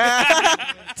 Yeah.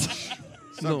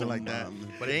 Something No, like that. man.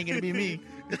 But it ain't going to be me.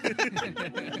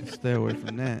 Stay away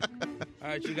from that. All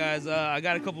right, you guys. I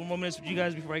got a couple more minutes with you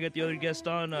guys before I get the other guest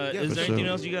on. Is for there anything sure.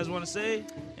 else you guys want to say?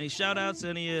 Any shout outs?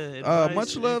 Any advice?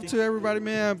 Much love anything? to everybody,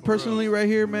 man. Personally, right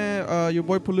here, man. Your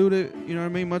boy Polluted. You know what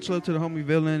I mean. Much love to the homie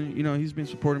Villain. You know he's been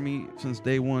supporting me since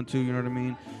day one too. You know what I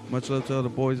mean. Much love to all the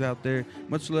boys out there.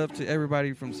 Much love to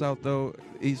everybody from South though,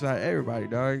 East Side. Everybody,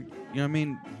 dog. You know what I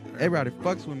mean. Everybody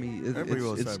fucks with me. Everybody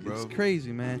goes side, bro. It's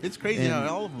crazy, man. It's crazy And-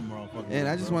 how all of them are all fucking. And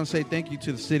I just want to say thank you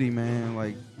to the city, man.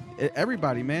 Like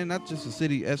everybody, man. Not just the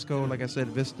city. Esco, like I said,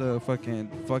 Vista, fucking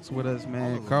fucks with us, All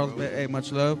man. of them, Carl's, bro. hey,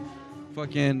 much love.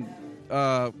 Fucking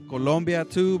Colombia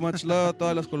too, much love.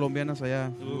 Todas las colombianas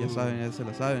allá, ya saben, ya se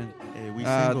la saben. Hey, we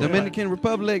single. Dominican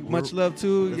Republic, much love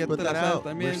too. Let's Ya put te la that sabes out.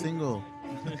 We're también. single.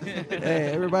 Hey,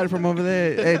 everybody from over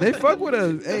there. Hey, they fuck with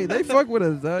us. Hey, they fuck with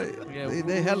us. Yeah,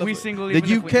 They hella. we single The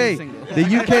even if we UK, ain't single.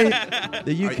 the UK,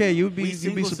 the UK. You'd be we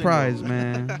you'd be single, surprised,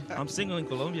 man. I'm single in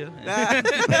Colombia.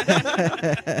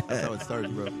 That's how it starts,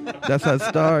 bro. That's how it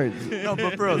starts. No,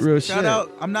 but bro, Real shout shit.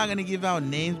 out. I'm not gonna give out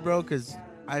names, bro, because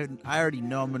I already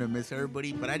know I'm gonna miss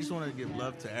everybody. But I just want to give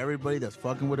love to everybody that's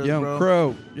fucking with us, Young bro.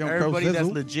 Crow, Young Everybody Crow that's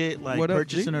Sizzle. legit, like What up,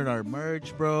 purchasing G? our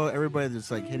merch, bro. Everybody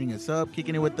that's like hitting us up,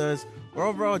 kicking it with us, or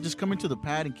overall just coming to the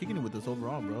pad and kicking it with us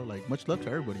overall, bro. Like much love to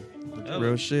everybody.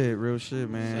 Real shit,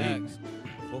 man. Facts.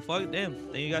 Well, fuck it, damn.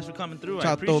 Thank you guys for coming through. I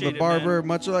Chato appreciate the it, barber, man.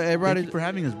 much love. Thank Everybody, you for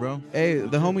having us, bro. hey,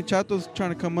 the homie Chato's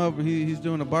trying to come up. He's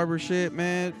doing the barber shit,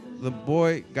 man. The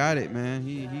boy got it, man.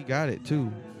 He got it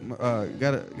too.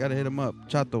 Gotta hit him up.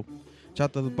 Chato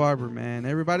the barber, man.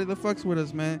 Everybody that fucks with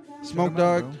us, man. Smoke Shout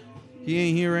 'em out, Dog, He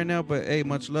ain't here right now, but hey,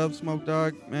 much love, Smoke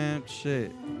Dog, man.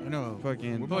 Shit, I know.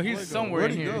 fucking. Well, he's somewhere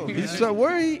Where'd in he here. go? He's so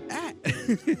where he at?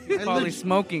 He's probably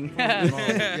smoking.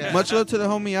 Yeah. Much love to the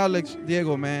homie Alex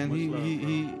Diego, man. Much He love,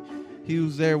 he he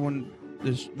was there when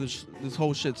this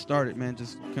whole shit started, man.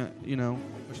 Just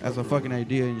as a fucking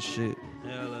idea and shit.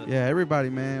 Yeah, everybody,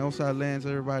 man. Oside Lance,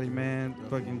 everybody, man.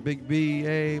 Fucking Big B,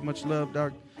 hey, much love,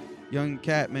 Dark Young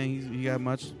Cat, man. He got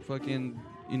much fucking,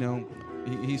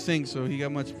 he sings, so he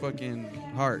got much fucking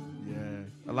heart, Yeah.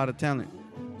 a lot of talent.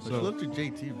 So So look to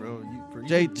JT, bro. You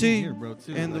JT here, bro,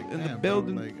 too. in the Damn,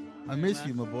 building. Bro. Like, I miss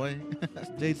you, my boy.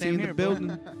 JT Same in the here, bro.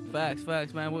 building.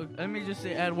 Facts, man. Well, let me just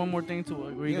add one more thing to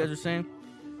what you Yeah. guys are saying.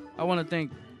 I want to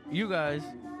thank you guys,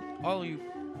 all of you.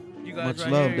 You guys Much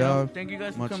right love, here. You know, dog. thank you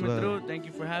guys for Much coming love. through. Thank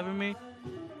you for having me.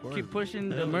 Keep pushing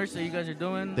the merch that you guys are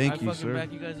doing. Thank I you, fucking sir.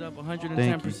 back you guys up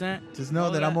 110%. Just know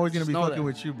All that I'm always gonna just be know fucking that.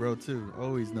 with you, bro, too.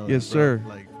 Always know. Yes, that, bro. sir.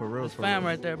 Like for real, That's for fam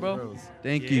reals, right there, bro. for reals.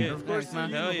 Thank Yeah. you. Of course, man.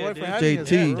 you, Hell my yeah, boy, dude. for having us.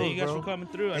 JT. Yeah, Thank bro, you guys bro. for coming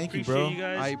through. I Thank you, appreciate bro. you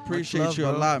guys. I appreciate love, you a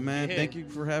bro. lot, man. Yeah. Thank you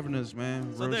for having us,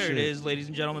 man. So Real there shit. it is, ladies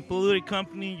and gentlemen. Polluted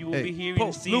Company. You will Hey, be hearing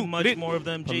and seeing much Polluted. more of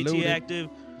them. JT Polluted. active.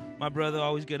 My brother,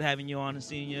 always good having you on and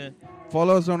seeing you.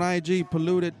 Follow us on IG,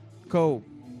 Polluted Co.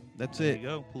 That's There it. you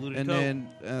go. Polluted And Co. then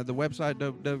the website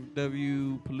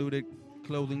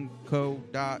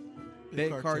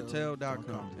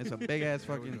www.pollutedclothingco.BigCartel.com. It's a big ass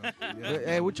There we fucking. go. Yeah.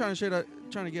 Hey, we're trying to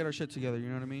get our shit together. You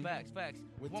know what I mean? Facts.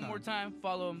 With One time. more time,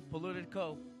 follow them, Polluted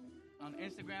Co. on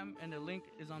Instagram, and the link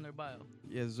is on their bio.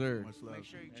 Yes, sir. Much love. Make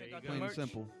sure you There check you out go. the Plain and merch.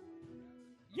 simple.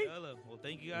 Hello. Well,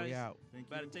 thank you guys. We out. Thank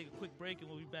About you. to take a quick break and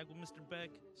we'll be back with Mr. Beck.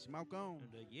 Smoke on.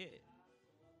 And, yeah.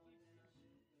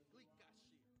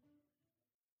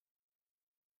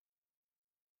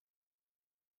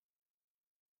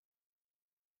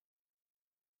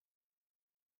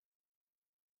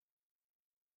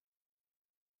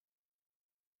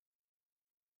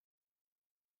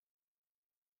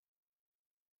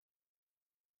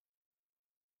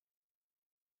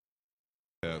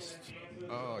 Test.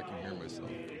 Oh, I can hear myself.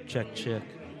 Check. Test.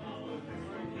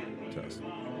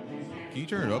 Can you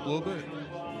turn it up a little bit?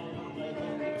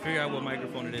 Figure out what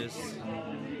microphone it is.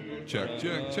 Check.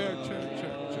 That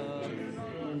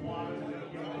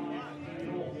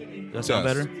Test. sound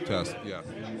better? Test. Yeah.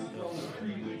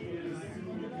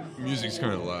 Music's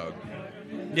kind of loud.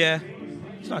 Yeah.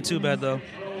 It's not too bad though.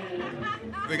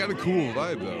 They got a cool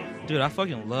vibe though. Dude, I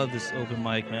fucking love this open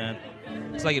mic, man.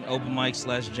 It's like an open mic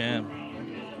 / jam.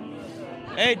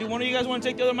 Hey, do one of you guys want to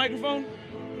take the other microphone?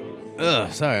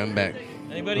 Ugh, sorry, I'm back.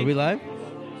 Anybody? Are we live?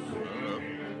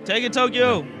 Take it,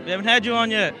 Tokyo. We haven't had you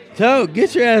on yet. Toad,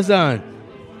 get your ass on.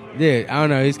 Dude, I don't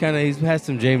know. He's had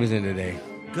some Jameson today.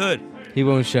 Good. He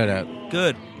won't shut up.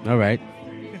 Good. All right.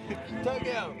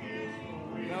 Tokyo.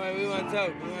 No way, we want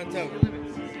Toad. We want Toad. Come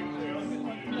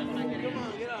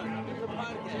on, get on. It's a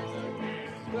podcast.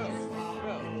 Go.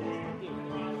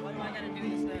 Why do I gotta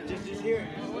do this? Just hear it.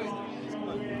 Wait. Come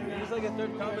on. You're just like a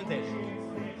third commentator.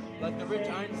 Like the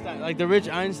Rich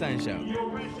Einstein show.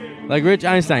 Like Rich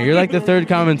Einstein. You're like the third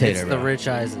commentator, It's the bro. Rich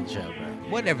Eisen show, bro.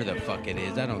 Whatever the fuck it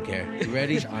is. I don't care. You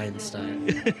ready? Rich Einstein.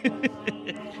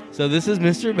 So this is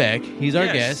Mr. Beck. He's our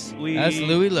Yes, guest. we- That's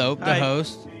Louis Lope, the Hi.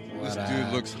 host. This What,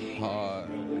 dude looks hot.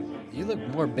 You look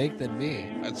more baked than me.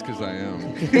 That's because I am.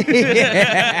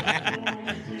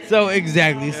 So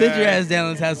exactly. Sit your ass down.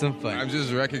 Let's have some fun. I'm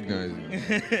just recognizing.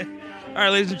 All right,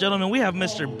 ladies and gentlemen, we have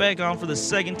Mr. Beck on for the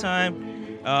second time.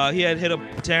 He had hit up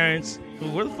Terrence.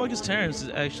 Where the fuck is Terrence,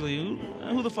 actually?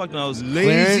 Who the fuck knows?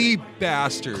 Lazy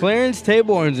bastard. Clarence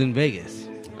Taborn's in Vegas.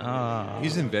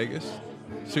 He's in Vegas?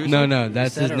 Seriously? No,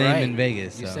 that's You his said it name right. in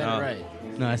Vegas. You so. said it right.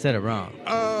 No, I said it wrong.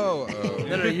 Oh.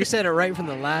 No, you said it right from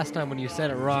the last time when you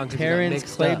said it wrong. 'cause you got Terrence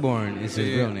mixed up. Claiborne is his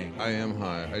See, real name. I am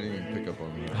high. I didn't even pick up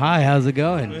on that. Hi, how's it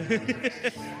going?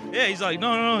 Yeah, he's like,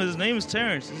 no, his name is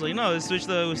Terrence. He's like, no, we switched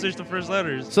the first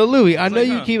letters. So Louis, I It's know like,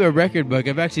 you huh. keep a record book.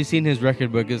 I've actually seen his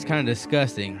record book. It's kind of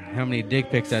disgusting how many dick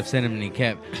pics I've sent him and he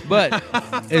kept. But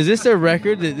is this a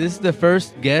record that this is the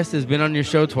first guest that's been on your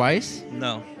show twice?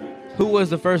 No, Who was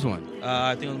the first one?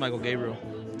 I think it was Michael Gabriel.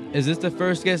 Is this the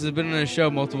first guest that's been on the show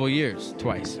multiple years?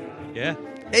 Twice. Yeah.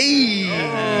 Hey!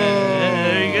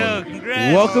 There you go.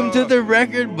 Congrats. Welcome to the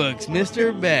record books,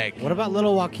 Mr. Beck. What about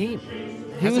little Joaquin?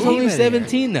 He was Hasn't only been here?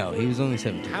 17, though. He was only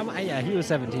 17. Yeah, he was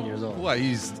 17 years old. What?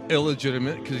 He's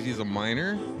illegitimate because he's a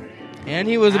minor? And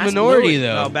he was a Ask minority, Louis.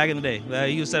 though. No, back in the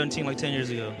day. He was 17 like 10 years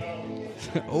ago.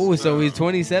 Oh, so he's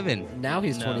 27. Now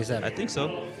he's No, 27. I think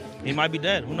so. He might be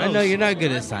dead. Who knows? I know you're not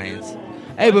good at science.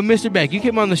 Hey, but Mr. Beck, you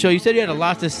came on the show. You said you had a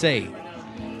lot to say.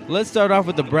 Let's start off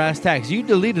with the brass tacks. You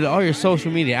deleted all your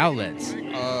social media outlets.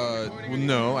 Well,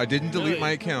 no, I didn't delete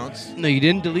my accounts. No, you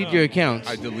didn't delete your accounts.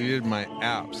 I deleted my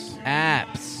apps.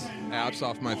 Apps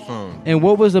off my phone. And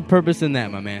what was the purpose in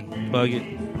that, my man? Bug it.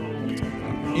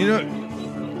 You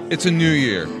know, it's a new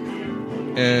year.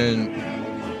 And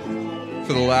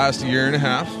for the last year and a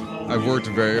half, I've worked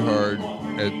very hard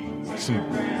at some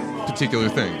particular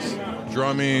things.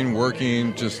 Drumming,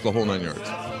 working, just the whole 9 yards.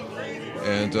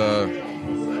 And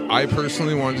I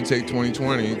personally wanted to take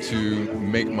 2020 to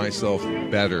make myself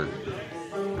better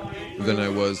than I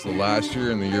was the last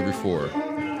year and the year before.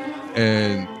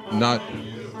 And not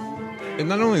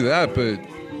only that, but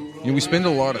we spend a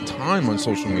lot of time on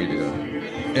social media.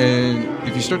 And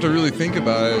if you start to really think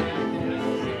about it,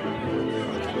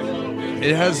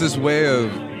 it has this way of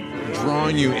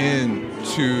drawing you in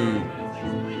to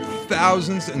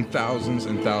thousands and thousands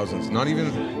and thousands, not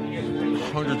even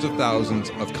hundreds of thousands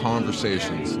of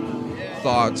conversations,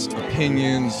 thoughts,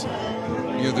 opinions.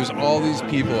 There's all these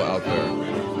people out there,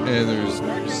 and there's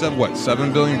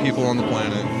 7 billion people on the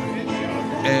planet,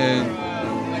 and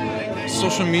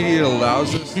social media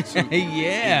allows us to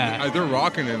Yeah. they're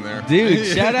rocking in there, Dude,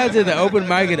 shout out to the open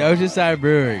mic at Oceanside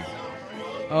Brewing.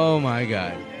 Oh my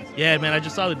God. Yeah, man, I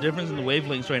just saw the difference in the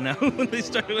wavelengths right now when they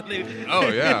started. Oh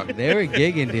yeah. They were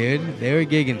gigging, dude. They were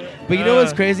gigging. But you know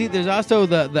what's crazy? There's also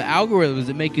the algorithms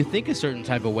that make you think a certain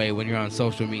type of way when you're on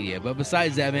social media. But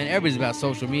besides that, man, everybody's about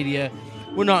social media.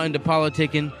 We're not into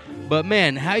politicking. But,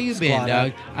 man, how you been,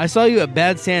 dog? I saw you at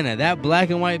Bad Santa. That black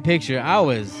and white picture, I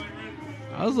was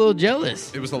a little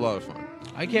jealous. It was a lot of fun.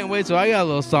 I can't wait till I got a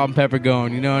little salt and pepper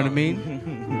going. You know what I mean?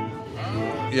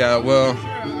 Yeah, well,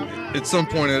 at some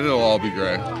point it'll all be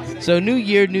great. So, new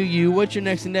year, new you. What's your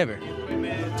next endeavor?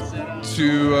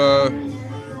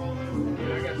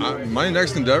 My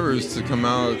next endeavor is to come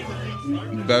out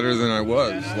better than I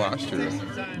was last year.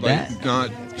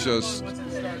 Not just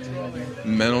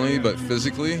mentally, but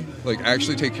physically.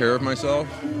 Actually take care of myself.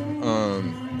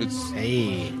 When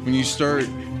you start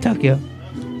Tokyo.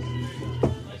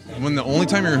 When the only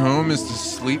time you're home is to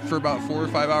sleep for about 4 or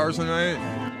 5 hours a night.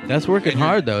 That's working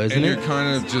hard, though, isn't it? And you're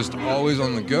kind of just always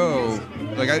on the go.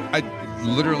 I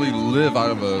literally live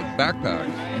out of a backpack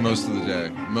most of the day,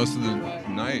 most of the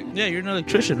night. Yeah, you're an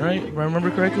electrician, right? If I remember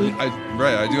correctly?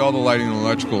 I do all the lighting and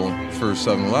electrical for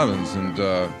 7-Elevens, and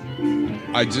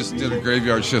I just did a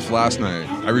graveyard shift last night.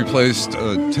 I replaced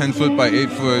a 10-foot by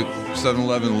 8-foot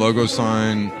 7-Eleven logo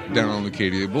sign down on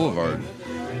Leucadia Boulevard.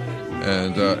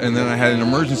 And then I had an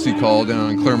emergency call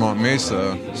down in Claremont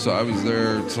Mesa, so I was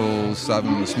there till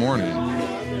 7 this morning.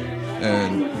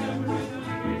 And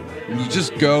you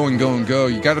just go and go and go.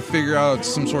 You got to figure out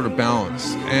some sort of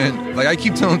balance. And I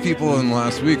keep telling people in the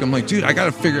last week, I'm like, dude, I got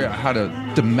to figure out how to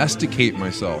domesticate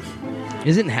myself.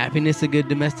 Isn't happiness a good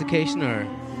domestication, or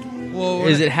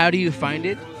is it how do you find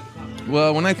it?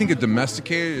 Well, when I think of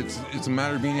domesticated, it's a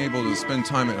matter of being able to spend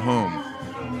time at home.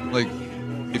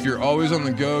 If you're always on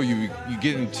the go, you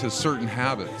get into certain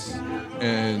habits.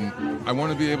 And I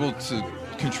want to be able to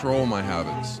control my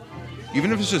habits,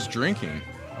 even if it's just drinking.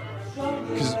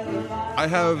 Because I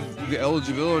have the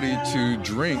eligibility to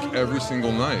drink every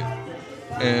single night.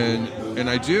 And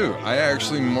I do. I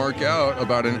actually mark out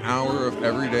about an hour of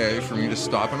every day for me to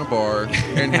stop in a bar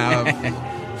and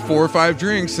have 4 or 5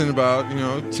 drinks in about,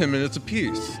 10 minutes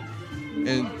apiece.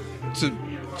 And to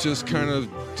just kind of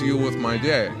deal with my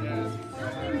day.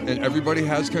 And everybody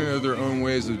has kind of their own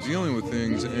ways of dealing with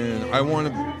things, and I want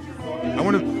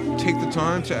to take the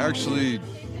time to actually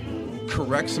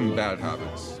correct some bad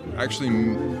habits, actually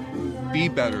be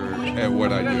better at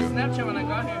what I do.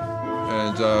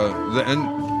 And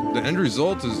the end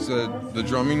result is that the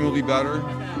drumming will be better,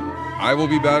 I will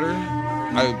be better,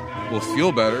 I will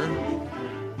feel better,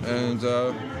 and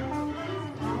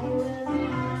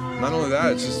not only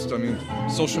that, it's just,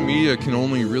 social media can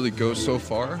only really go so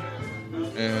far.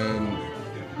 And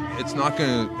it's not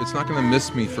gonna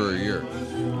miss me for a year.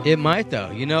 It might, though.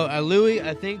 Louis,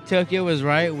 I think Tokyo was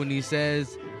right when he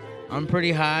says, I'm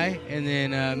pretty high, and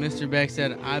then Mr. Beck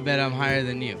said, I bet I'm higher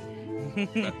than you.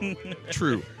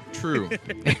 True.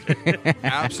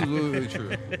 Absolutely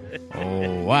true.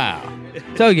 Oh, wow.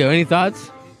 Tokyo, any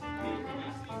thoughts?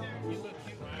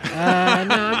 No,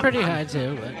 I'm pretty high,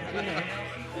 too. But,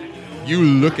 You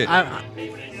look at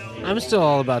I'm still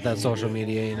all about that social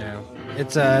media,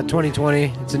 It's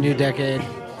 2020. It's a new decade.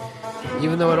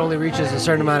 Even though it only reaches a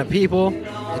certain amount of people,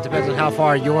 it depends on how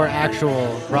far your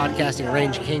actual broadcasting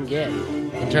range can get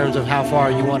in terms of how far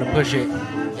you want to push it.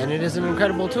 And it is an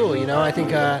incredible tool, I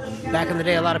think back in the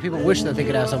day, a lot of people wish that they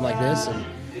could have something like this.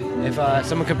 And if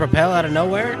someone could propel out of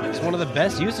nowhere, it's one of the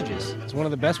best usages. It's one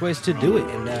of the best ways to do it.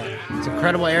 And it's an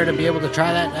incredible era to be able to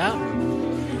try that out.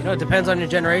 it depends on your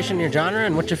generation, your genre,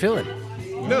 and what you're feeling.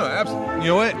 No, you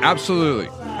know what? Absolutely.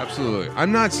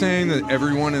 I'm not saying that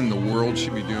everyone in the world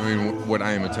should be doing what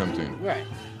I am attempting. Right.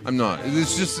 I'm not. It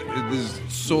is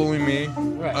solely me.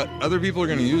 Right. Other people are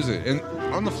going to use it. And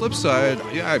on the flip side,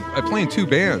 yeah, I play in 2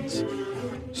 bands.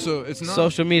 So it's not...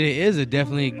 Social media is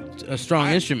definitely a strong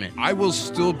instrument. I will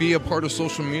still be a part of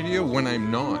social media when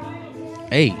I'm not.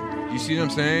 Hey. You see what I'm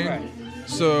saying? Right.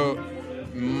 So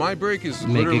my break is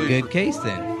Make literally... a good case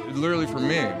then. Literally for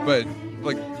me. But...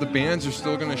 like, the bands are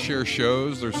still going to share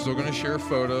shows. They're still going to share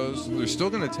photos. They're still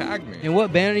going to tag me. And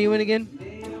what band are you in again?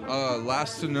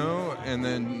 Last to Know, and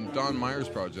then Don Myers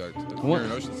Project here in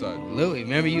Oceanside. Louis,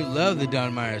 remember you love the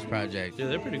Don Myers Project. Yeah,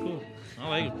 they're pretty cool. I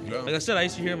like it. Yeah. Like I said, I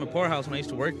used to hear him at Poorhouse when I used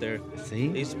to work there. See?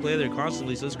 They used to play there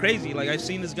constantly, so it's crazy. Like, I've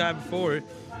seen this guy before,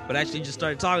 but actually just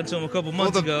started talking to him a couple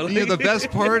months ago. The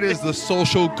best part is the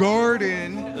social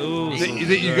garden Ooh,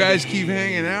 that you guys keep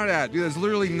hanging out at. Dude, that's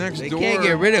literally next They door. can't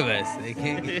get rid of us. They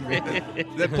can't get rid of us.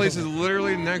 That place is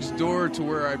literally next door to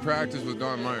where I practice with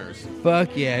Don Myers.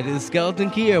 Fuck yeah. The Skeleton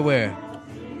Key or where?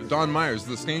 Don Myers,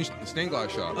 the stained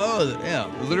glass shop. Oh,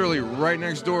 yeah. Literally right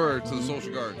next door to the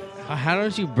social garden. How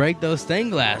don't you break those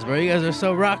stained glass, bro? You guys are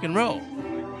so rock and roll.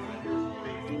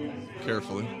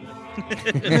 Carefully.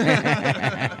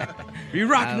 You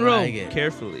rock and roll like it.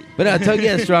 carefully. But I tell you,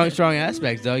 yeah, strong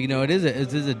aspects, though. You know, it is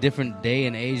a different day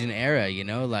and age and era, you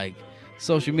know? Like,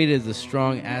 social media is a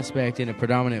strong aspect and a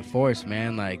predominant force,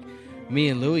 man. Like, me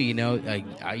and Louis, you know, like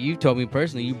you told me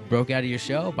personally, you broke out of your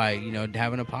shell by, you know,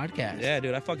 having a podcast. Yeah,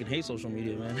 dude, I fucking hate social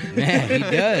media, man. Man, he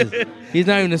does. He's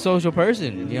not even a social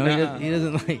person. You know, Nah. he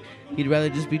doesn't like. He'd rather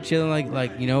just be chilling,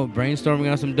 like you know,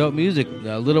 brainstorming on some dope music.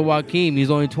 Little Joaquin,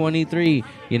 he's only 23.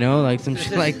 You know, like some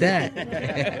shit like that.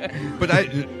 But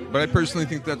I personally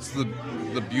think that's the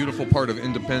beautiful part of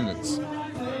independence,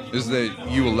 is that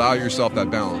you allow yourself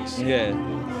that balance. Yeah.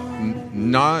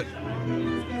 Not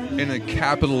in a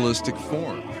capitalistic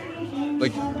form.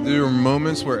 Like, there are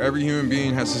moments where every human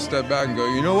being has to step back and go,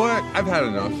 you know what? I've had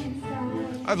enough.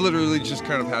 I've literally just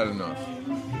kind of had enough.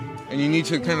 And you need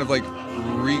to kind of like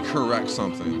recorrect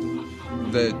something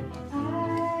that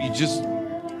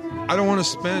I don't want to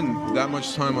spend that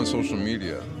much time on social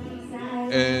media.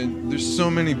 And there's so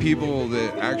many people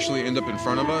that actually end up in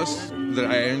front of us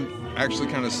that I actually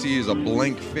kind of see as a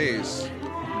blank face,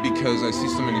 because I see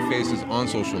so many faces on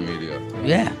social media.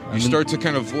 Yeah. You start to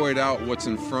kind of void out what's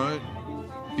in front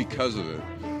because of it.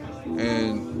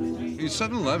 And these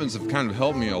 7-Elevens have kind of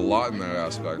helped me a lot in that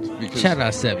aspect. Because, Shout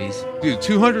out Sebby's. dude,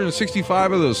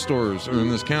 265 of those stores are in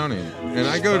this county. And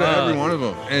I go to every one of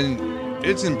them. And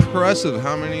it's impressive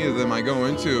how many of them I go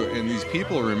into, and these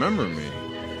people remember me.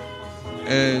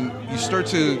 And you start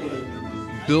to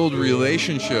build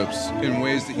relationships in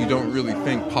ways that you don't really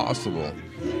think possible.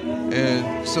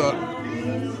 And so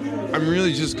I'm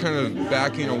really just kind of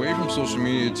backing away from social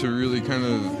media to really kind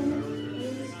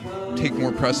of take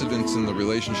more precedence in the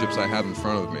relationships I have in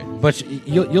front of me. But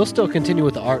you'll still continue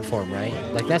with the art form, right?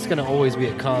 Like, that's going to always be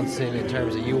a constant in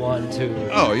terms of you want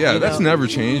to... Oh, yeah, that's never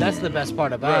changed. That's the best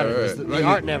part about it. Is the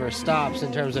art never stops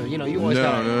in terms of, you know, you always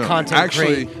got content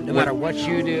create. No matter what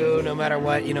you do, no matter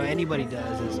what, you know, anybody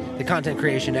does, the content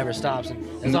creation never stops.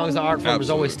 And as long as the art form is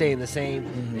always staying the same,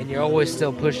 and you're always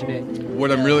still pushing it. What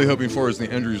I'm really hoping for is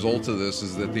the end result of this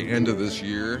is that the end of this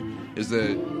year is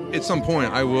that at some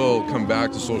point I will come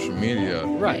back to social media.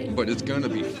 Right. But it's going to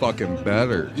be fucking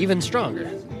better. Even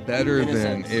stronger. Better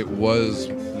than it was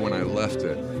when I left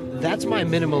it. That's my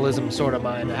minimalism sort of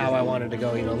mind, how I wanted to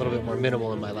go, you know, a little bit more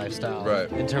minimal in my lifestyle.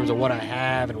 Right. In terms of what I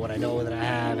have and what I know that I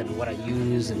have and what I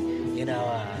use. And, you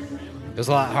know, it was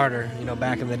a lot harder, you know,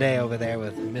 back in the day over there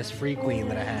with Miss Free Queen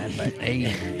that I had. But,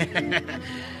 Hey.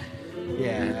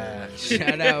 yeah.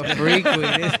 Shout out Free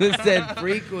Queen. This said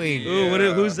Free Queen.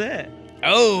 Ooh, who's that?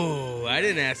 Oh, I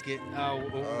didn't ask it.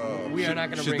 We are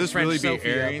not going to should bring this French really be Sophie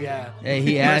airing? up. Yeah. Hey,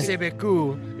 he asked. Merci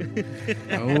beaucoup.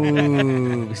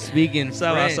 Oh, speaking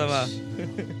Ça va, French. ça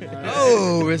va.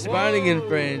 Oh, responding in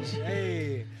French.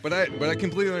 Hey. But I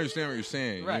completely understand what you're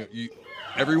saying. Right.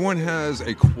 Everyone has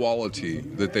a quality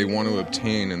that they want to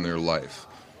obtain in their life,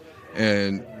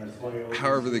 and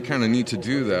however they kind of need to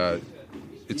do that,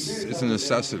 it's a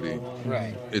necessity.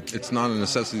 Right. It's not a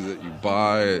necessity that you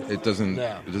buy. It doesn't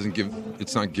give.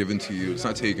 It's not given to you. It's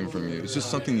not taken from you. It's just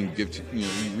something you give to. You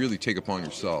really take upon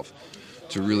yourself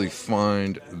to really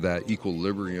find that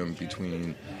equilibrium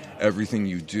between everything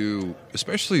you do,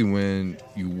 especially when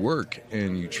you work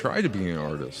and you try to be an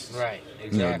artist. Right.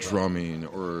 Exactly. You know, drumming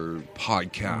or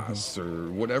podcasts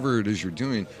or whatever it is you're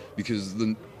doing, because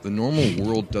the normal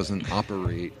world doesn't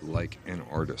operate like an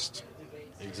artist.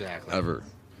 Exactly. Ever.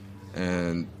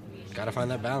 And Gotta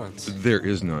find that balance. There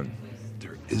is none.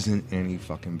 There isn't any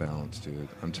fucking balance, dude.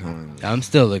 I'm telling you. I'm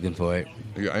still looking for it.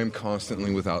 I am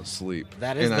constantly without sleep.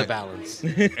 That is And the I- balance.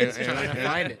 And, Trying to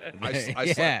find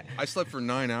it. I slept for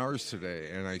 9 hours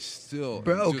today, and I still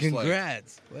Bro, just like-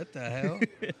 congrats. What the hell?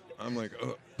 I'm like,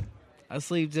 ugh. I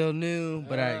sleep till noon,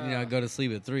 but I go to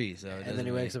sleep at 3. So And then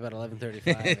he wakes up at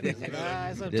 11:35. And he's like,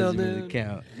 I slept till Doesn't really noon.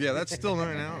 count. Yeah, that's still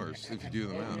 9 hours if you do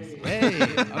the math.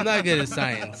 Hey, I'm not good at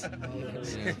science.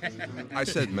 I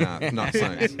said math, not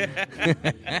science.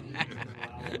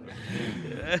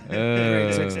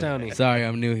 Grade 6 Tony. Sorry,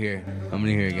 I'm new here.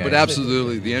 Guys. But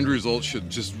absolutely, the end result should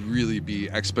just really be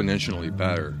exponentially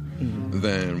better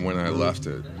than when I left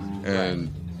it,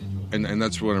 and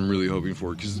that's what I'm really hoping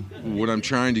for. Because what I'm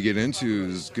trying to get into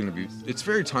is going to be, it's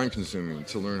very time consuming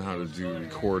to learn how to do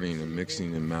recording and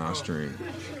mixing and mastering,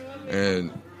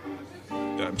 and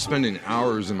I'm spending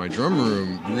hours in my drum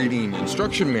room reading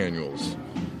instruction manuals,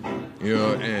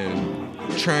 and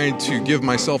trying to give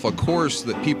myself a course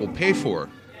that people pay for.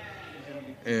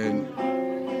 And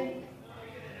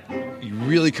you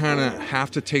really kind of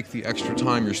have to take the extra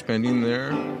time you're spending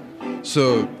there.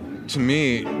 So to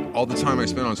me, all the time I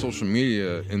spent on social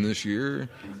media in this year,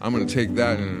 I'm going to take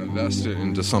that and invest it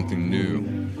into something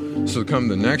new. So come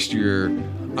the next year,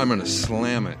 I'm going to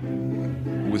slam it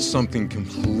with something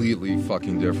completely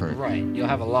fucking different. Right. You'll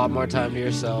have a lot more time to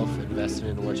yourself, invested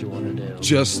into what you want to do.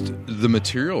 Just the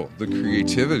material, the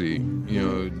creativity,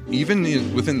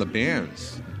 even within the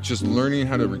bands, just learning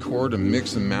how to record and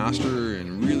mix and master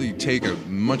and really take a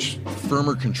much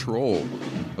firmer control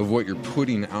of what you're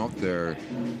putting out there.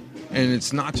 And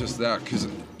it's not just that, because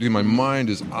my mind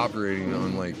is operating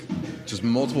on like just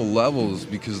multiple levels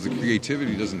because the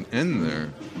creativity doesn't end there.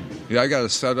 I got to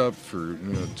set up for,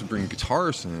 to bring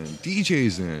guitarists in,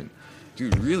 DJs in.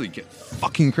 Dude, really get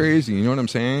fucking crazy, you know what I'm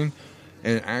saying?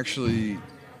 And actually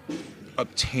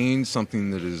obtain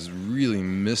something that is really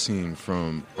missing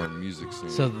from our music scene.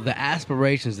 So the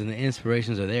aspirations and the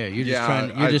inspirations are there. You're just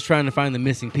Yeah, just trying to find the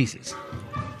missing pieces.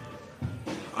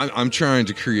 I'm trying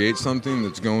to create something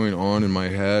that's going on in my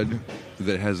head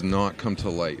that has not come to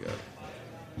light yet.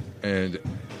 And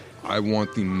I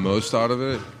want the most out of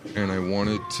it, and I want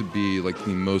it to be like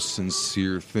the most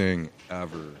sincere thing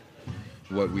ever.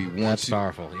 What we That's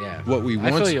powerful, yeah. What we I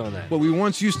once, feel you on that. What we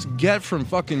once used to get from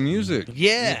fucking music.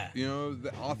 Yeah.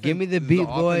 Give me the Beat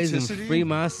Boys and free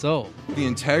my soul. The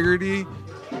integrity.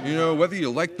 Whether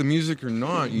you like the music or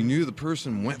not, you knew the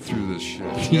person went through this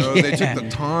shit. They took the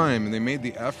time and they made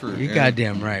the effort. You're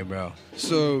goddamn right, bro.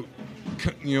 So,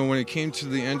 when it came to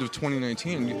the end of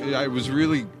 2019, I was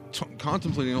really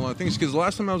contemplating a lot of things, because the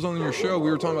last time I was on your show, we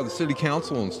were talking about the city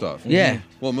council and stuff. Yeah.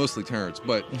 Well, mostly Terrence,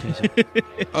 but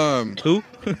Who?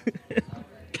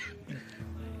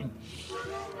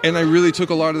 and I really took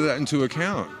a lot of that into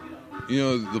account.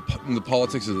 The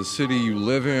politics of the city you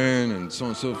live in, and so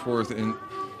on and so forth. And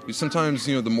sometimes,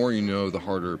 the more you know, the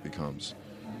harder it becomes.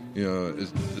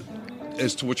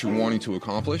 As to what you're wanting to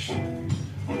accomplish.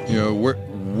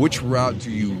 Which route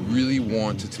do you really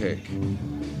want to take?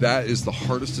 That is the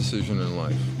hardest decision in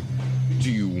life.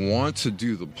 Do you want to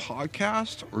do the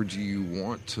podcast, or do you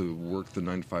want to work the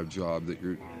 9-to-5 job that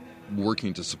you're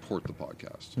working to support the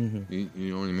podcast? Mm-hmm.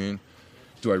 You know what I mean?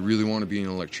 Do I really want to be an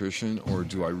electrician, or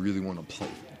do I really want to play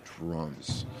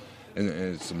drums? And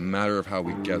it's a matter of how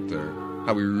we get there,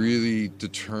 how we really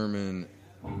determine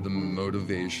the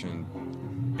motivation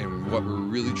and what we're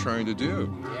really trying to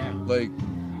do. Yeah.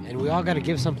 And we all got to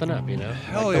give something up,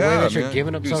 Hell the yeah, way that you're man.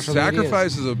 giving up Dude, social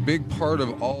sacrifice media is a big part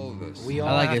of all of this. We all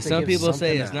I like have it. to Some give people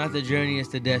say something it's up. not the journey, it's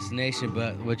the destination.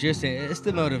 But what you're saying, it's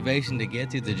the motivation to get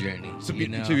to the journey. To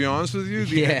be honest with you,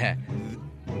 Yeah.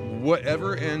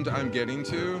 whatever end I'm getting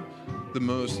to, the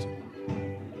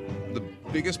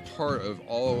biggest part of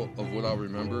all of what I'll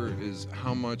remember is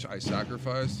how much I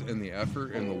sacrificed, and the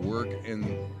effort and the work and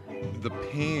the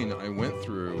pain I went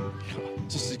through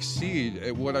to succeed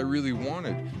at what I really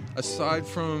wanted. Aside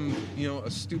from, a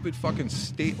stupid fucking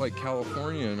state like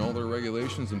California and all their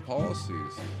regulations and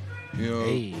policies,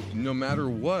 no matter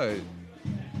what,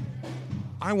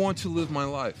 I want to live my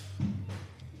life.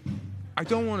 I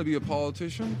don't want to be a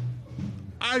politician.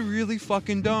 I really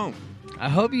fucking don't. I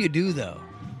hope you do, though.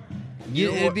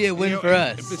 It'd what? be a win for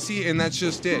us. But see, and that's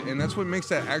just it. And that's what makes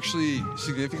that actually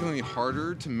significantly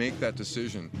harder to make that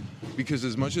decision. Because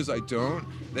as much as I don't,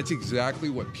 that's exactly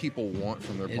what people want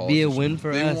from their It'd politicians. be a win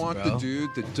for they us, want bro. the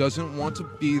dude that doesn't want to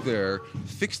be there,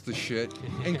 fix the shit,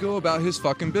 and go about his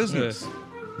fucking business.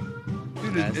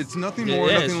 Dude, it's nothing more,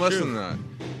 Yeah, nothing it's less true. than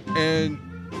that. And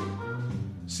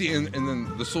see, and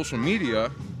then the social media,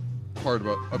 part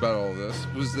about all this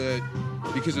was that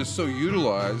because it's so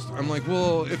utilized, I'm like,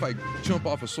 well, if I jump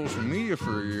off of social media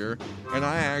for a year and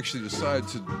I actually decide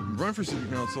to run for city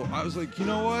council, I was like, you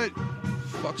know what?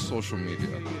 Fuck social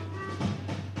media.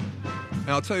 And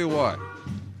I'll tell you why.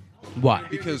 Why?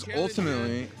 Because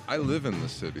ultimately, I live in the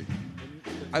city.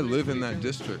 I live in that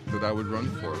district that I would run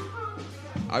for.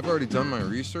 I've already done my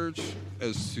research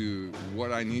as to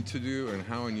what I need to do and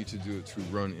how I need to do it to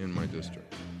run in my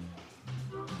district.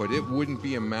 But it wouldn't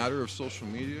be a matter of social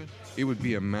media. It would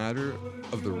be a matter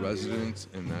of the residents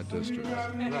in that district.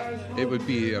 It would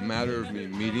be a matter of me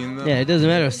meeting them. Yeah, it doesn't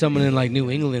matter if someone in like New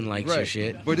England likes your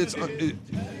shit. But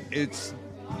it's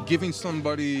giving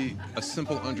somebody a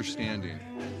simple understanding.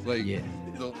 Like,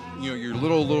 your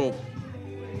little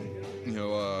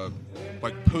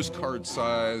like postcard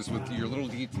size with your little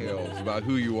details about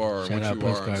who you are and what you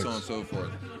are and so on and so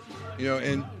forth.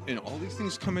 And all these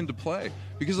things come into play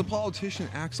because a politician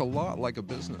acts a lot like a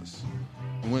business.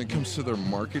 And when it comes to their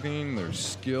marketing, their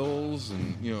skills,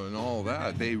 and and all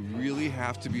that, they really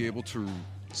have to be able to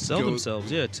sell themselves,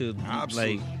 to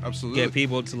absolutely get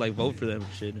people to like vote for them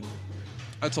and shit.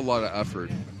 That's a lot of effort.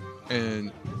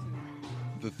 And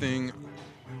the thing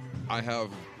I have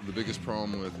the biggest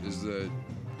problem with is that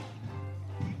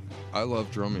I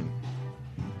love drumming.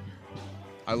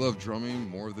 I love drumming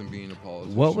more than being a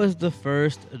politician. What was the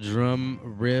first drum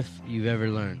riff you've ever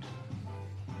learned?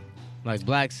 Like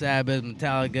Black Sabbath,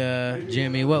 Metallica,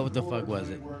 Jimmy, what the fuck was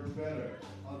it?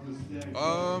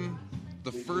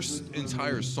 The first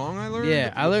entire song I learned?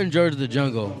 Yeah, I learned George of the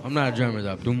Jungle. I'm not a drummer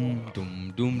though. Doom,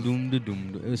 doom, doom, doom, doom,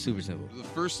 doom. It was super simple. The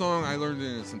first song I learned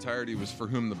in its entirety was For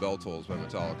Whom the Bell Tolls by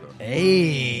Metallica.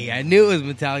 Hey, I knew it was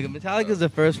Metallica. Metallica's the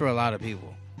first for a lot of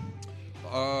people.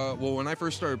 Well, when I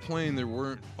first started playing, there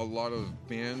weren't a lot of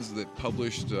bands that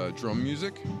published drum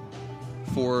music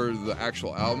for the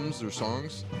actual albums or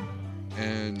songs.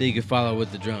 And that you could follow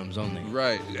with the drums only.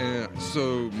 Right. And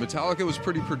so Metallica was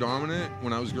pretty predominant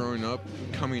when I was growing up,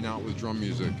 coming out with drum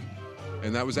music.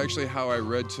 And that was actually how I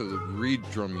read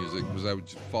drum music, was I would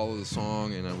follow the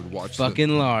song and I would watch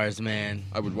Lars, man.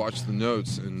 I would watch the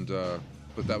notes, and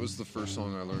but that was the first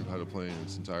song I learned how to play in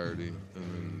its entirety. And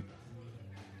then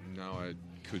now I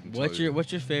couldn't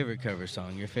What's your favorite cover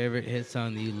song? Your favorite hit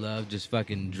song that you love just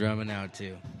fucking drumming out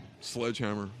to?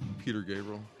 Sledgehammer, Peter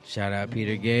Gabriel. Shout out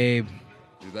Peter Gabe.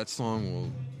 Dude, that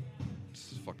song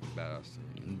this is fucking badass.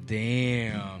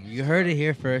 Damn. You heard it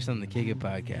here first on the Kick It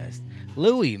podcast.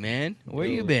 Louie, man, where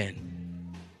you been?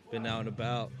 Been out and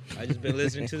about. I just been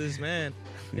listening to this man.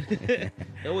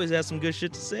 He always has some good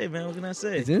shit to say, man. What can I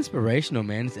say? It's inspirational,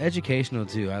 man. It's educational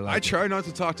too. I try not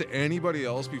to talk to anybody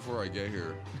else before I get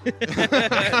here.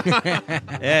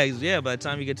 Yeah. By the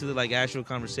time you get to the like actual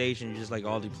conversation, you're just like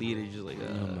all depleted. You're just like,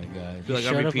 oh my god. I feel like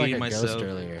I'm repeating myself. Ghost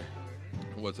earlier.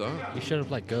 What's up? You showed up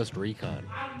like Ghost Recon,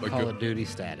 like Call of Duty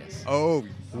status. Oh,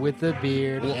 with the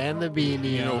beard and the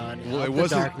beanie on, it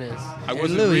wasn't. Darkness. I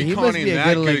wasn't Louis, he must reconning be a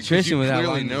that good electrician with how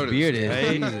long his beard is.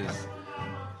 Right? Jesus.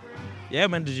 Yeah,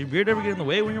 man. Did your beard ever get in the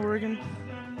way when you're working?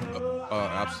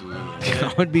 Absolutely.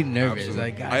 I would be nervous.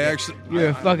 Absolutely. Like, God, you're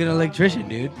a fucking electrician,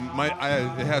 dude.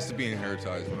 It has to be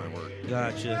inheritized when I work.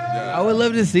 Gotcha. Yeah. I would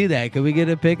love to see that. Could we get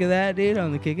a pic of that, dude,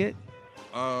 on the Kick It?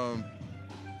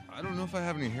 I don't know if I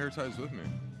have any hair ties with me.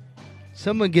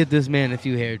 Someone get this man a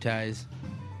few hair ties.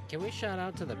 Can we shout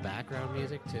out to the background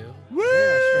music too? Woo! They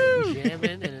are straight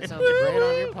jamming, and it sounds great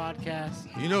on your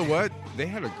podcast. You know what? They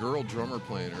had a girl drummer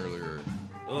playing earlier.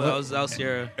 Oh, that was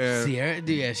Sierra. Sierra,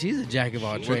 dude, yeah, she's a jack of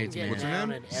all trades, man. What's her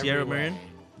name? Sierra Marin.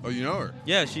 Oh, you know her?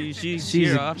 Yeah, she's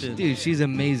here often. Dude, she's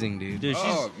amazing, dude. Dude,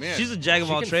 man. she's a jack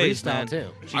of all trades, man. Too.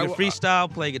 She can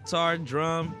freestyle, play guitar,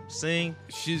 drum, sing.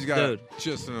 She's got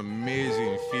just an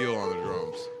amazing feel on the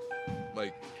drums.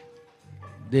 Like,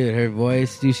 dude, her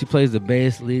voice, dude, she plays the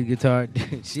bass, lead guitar.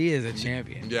 Dude, she is a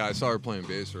champion. Yeah, I saw her playing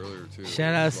bass earlier, too.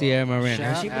 Shout out Sierra Marin.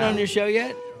 Has she been on your show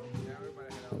yet? Yeah,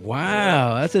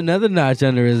 wow, that's another notch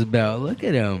under his belt. Look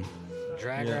at him.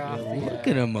 Drag her off the, look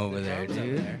at him over there,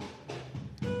 dude.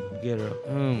 Get her.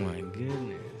 Oh, my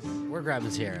goodness. We're grabbing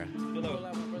Sierra.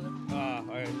 All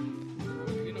right.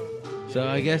 So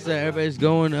I guess everybody's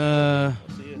going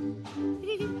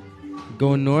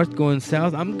going north, going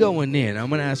south. I'm going in. I'm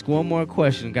going to ask one more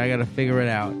question. I got to figure it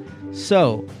out.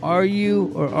 So, are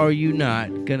you or are you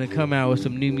not going to come out with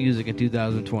some new music in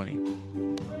 2020?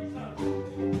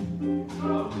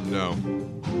 No.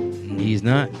 He's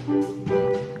not?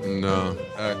 No.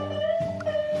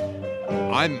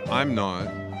 I'm not.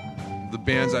 The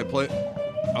bands I play,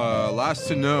 Last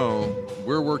to Know,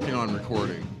 we're working on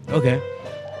recording. Okay.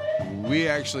 we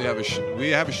actually have a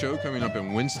show coming up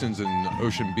in Winston's in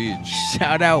Ocean Beach.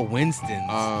 Shout out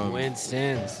Winston's.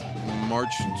 Winston's.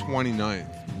 March 29th.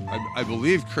 I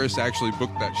believe Chris actually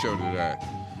booked that show today.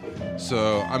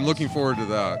 So I'm looking forward to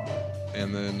that.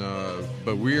 And then,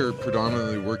 but we are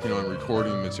predominantly working on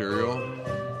recording material.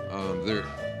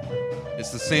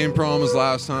 It's the same problem as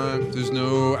last time. There's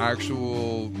no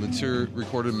actual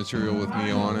recorded material with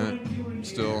me on it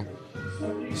still.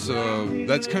 So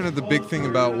that's kind of the big thing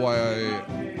about why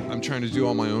I'm trying to do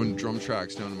all my own drum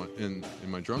tracks down in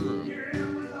my drum room.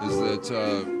 Is that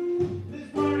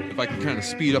if I can kind of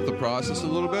speed up the process a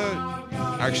little bit,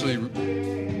 actually,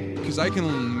 because I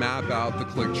can map out the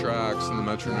click tracks and the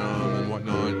metronome and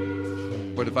whatnot.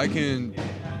 But if I can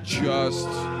just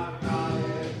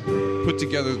put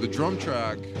together the drum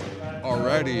track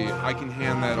already, I can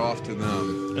hand that off to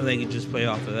them. And they can just play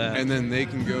off of that. And then they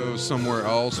can go somewhere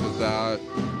else with that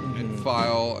and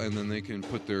file, and then they can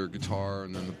put their guitar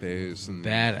and then the bass and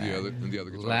the other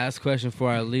guitar. Last question before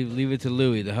I leave it to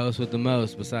Louie, the host with the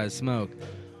most besides Smoke.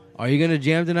 Are you going to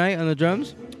jam tonight on the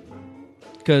drums?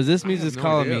 Because this music's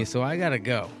calling me, so I got to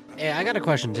go. Hey, I got a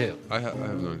question, too. I have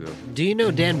no idea. Do you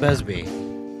know Dan Busby?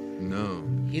 No.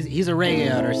 He's a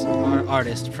reggae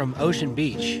artist from Ocean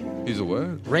Beach. He's a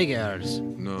what? Reggae artist.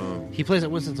 No. He plays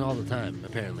at Winston's all the time,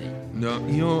 apparently.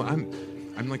 No,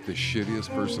 I'm like the shittiest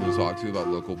person to talk to about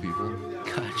local people.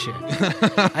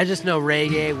 Gotcha. I just know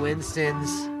reggae,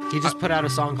 Winston's. He just put out a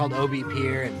song called OB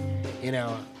Pier, and,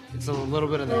 it's a little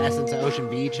bit of the essence of Ocean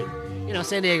Beach, and,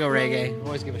 San Diego reggae.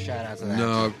 Always give a shout out to that.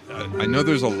 No, I know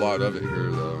there's a lot of it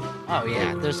here, though. Oh,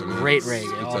 yeah. There's some great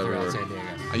reggae all throughout San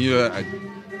Diego.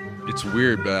 It's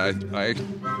weird, but I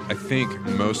think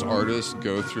most artists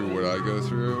go through what I go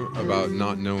through about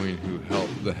not knowing who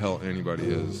the hell anybody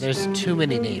is. There's too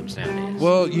many names nowadays.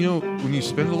 Well, when you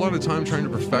spend a lot of time trying to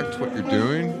perfect what you're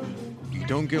doing, you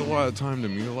don't get a lot of time to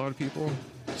meet a lot of people.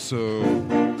 So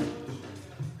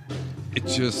it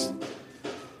just...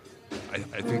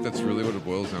 I think that's really what it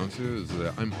boils down to, is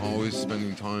that I'm always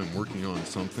spending time working on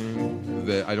something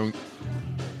that I don't...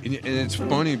 And it's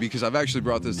funny because I've actually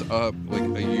brought this up like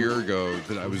a year ago,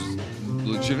 that I was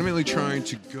legitimately trying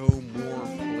to go more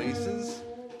places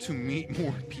to meet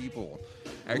more people,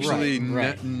 actually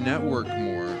network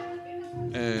more.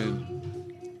 And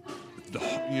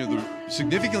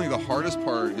significantly the hardest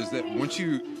part is that once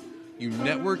you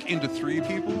network into 3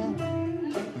 people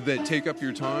that take up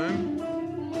your time,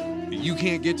 you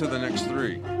can't get to the next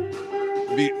 3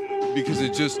 because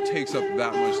it just takes up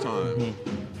that much time.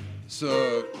 Mm-hmm.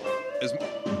 So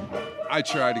I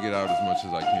try to get out as much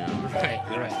as I can. Right.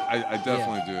 I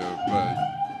definitely do, but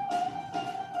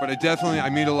I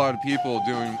meet a lot of people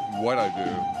doing what I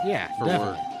do for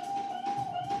definitely.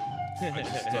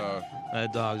 work.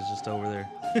 That dog's just over there.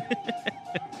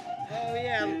 Oh,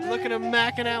 yeah. Look at him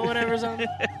macking out whatever's on.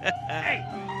 Hey,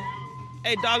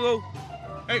 doggo.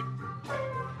 Hey.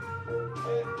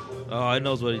 Oh, he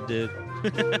knows what he did.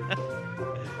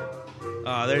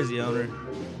 Oh, there's the owner.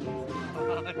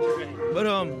 But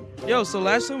so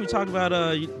last time we talked about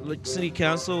like city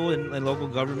council and local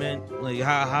government. Like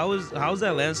how's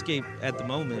that landscape at the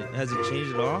moment? Has it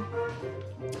changed at all?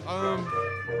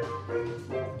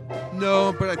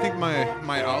 No, but I think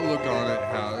my outlook on it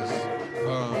has.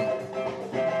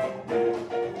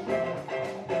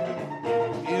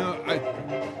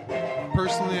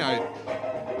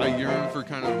 I yearn for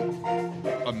kind of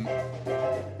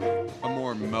a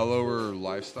more mellower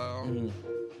lifestyle. Mm.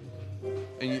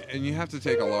 And you have to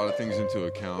take a lot of things into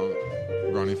account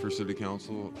running for city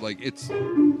council. Like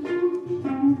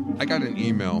I got an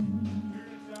email,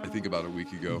 I think about a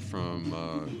week ago, from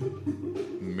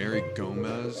Mary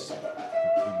Gomez,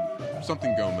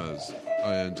 something Gomez,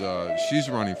 and she's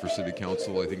running for city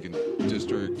council, I think in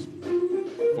District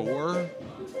 4.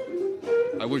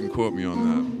 I wouldn't quote me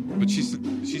on that, but she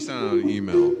sent out an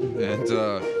email, and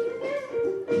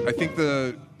I think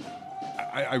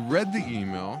I read the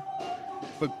email.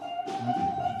 But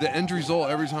the end result,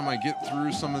 every time I get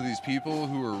through some of these people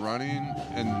who are running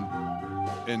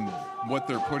and what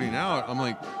they're putting out, I'm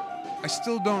like, I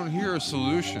still don't hear a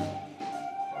solution.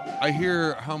 I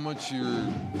hear how much you're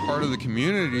part of the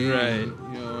community, right?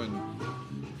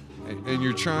 And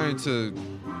you're trying to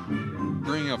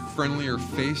bring a friendlier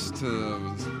face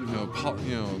to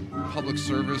public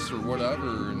service or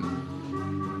whatever,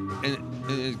 and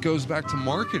it goes back to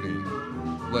marketing,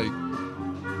 like.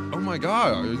 Oh my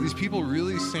God, are these people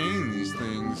really saying these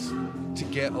things to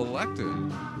get elected?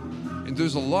 And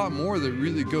there's a lot more that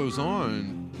really goes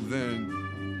on than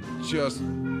just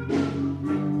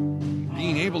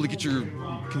being able to get your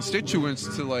constituents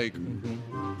to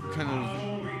kind of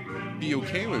be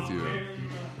okay with you.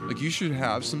 Like, you should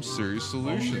have some serious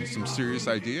solutions, some serious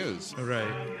ideas, Right.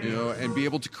 and be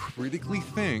able to critically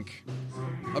think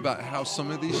about how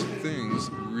some of these things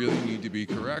really need to be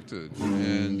corrected.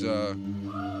 And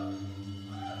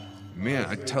man,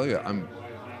 I tell you, I'm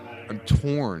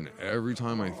torn every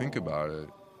time I think about it,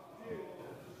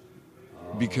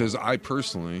 because I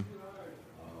personally,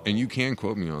 and you can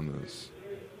quote me on this,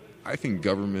 I think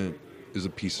government is a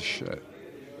piece of shit.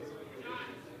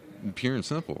 Pure and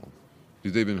simple.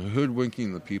 Because they've been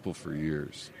hoodwinking the people for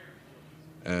years.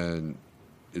 And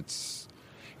it's,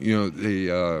 they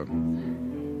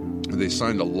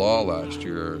signed a law last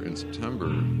year in September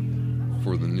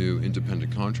for the new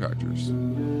independent contractors.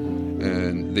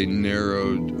 And they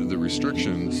narrowed the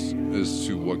restrictions as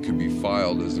to what could be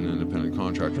filed as an independent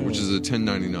contractor, which is a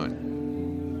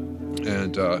 1099.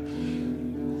 And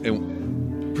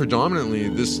predominantly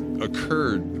this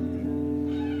occurred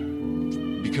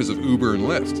because of Uber and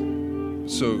Lyft.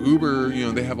 So Uber,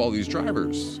 they have all these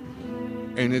drivers,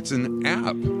 and it's an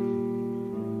app.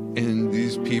 And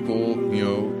these people,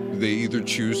 they either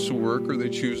choose to work or they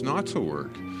choose not to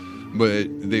work.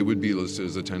 But they would be listed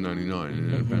as a 1099,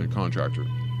 an independent contractor.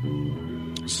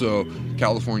 So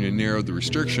California narrowed the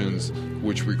restrictions,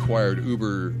 which required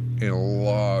Uber and a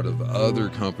lot of other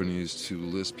companies to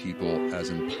list people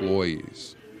as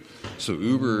employees. So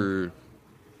Uber,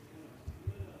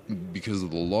 because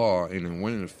of the law, and it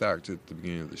went in effect at the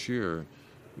beginning of this year,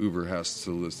 Uber has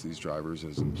to list these drivers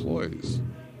as employees,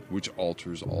 which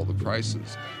alters all the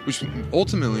prices. Which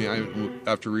ultimately,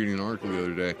 after reading an article the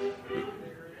other day,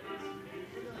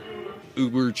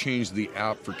 Uber changed the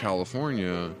app for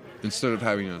California. Instead of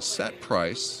having a set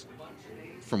price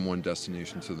from one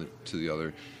destination to the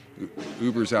other,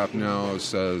 Uber's app now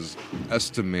says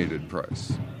estimated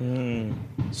price.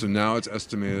 So now it's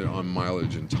estimated on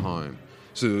mileage and time.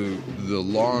 So the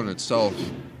law in itself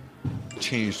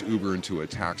changed Uber into a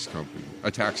taxi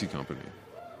company.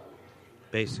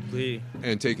 Basically.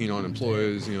 And taking on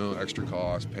employees, extra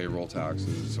costs, payroll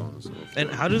taxes, so on and so forth.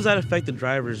 And how does that affect the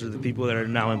drivers or the people that are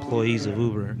now employees of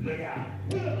Uber?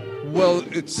 Well,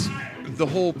 the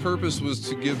whole purpose was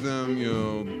to give them,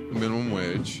 minimum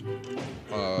wage,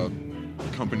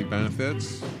 company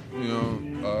benefits,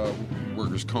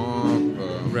 workers' comp,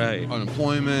 right,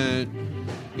 unemployment,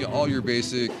 all your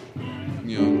basic,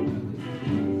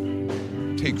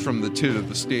 take from the tit of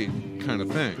the state kind of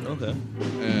thing. Okay.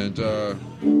 And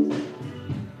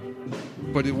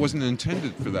but it wasn't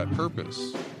intended for that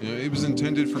purpose. It was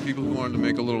intended for people who wanted to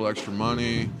make a little extra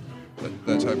money,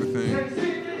 that type of thing.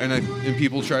 And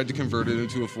people tried to convert it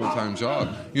into a full-time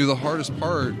job. The hardest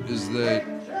part is that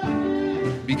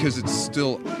because it's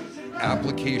still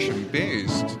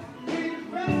application-based,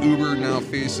 Uber now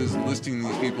faces listing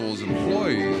these people as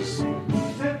employees.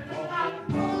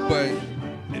 But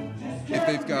if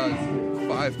they've got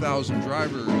 5,000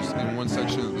 drivers in one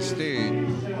section of the state,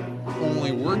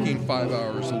 only working 5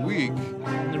 hours a week,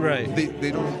 right?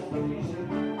 They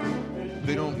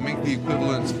don't make the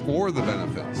equivalents for the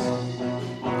benefits.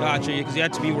 Gotcha, because you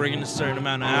have to be working a certain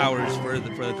amount of hours for the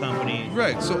company.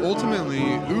 Right. So ultimately,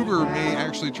 Uber may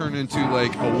actually turn into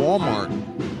like a Walmart,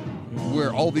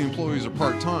 where all the employees are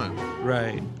part-time.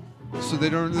 Right. So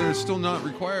they're still not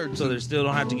required. So they still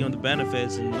don't have to give them the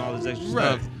benefits and all this extra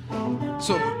stuff.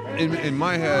 So in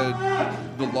my head,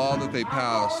 the law that they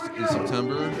passed in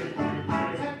September,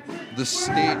 the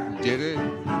state did it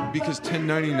because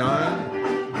 1099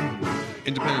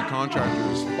 independent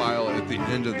contractors file at the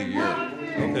end of the year.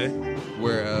 Okay.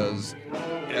 Whereas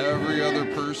every other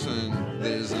person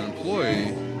that is an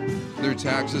employee, their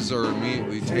taxes are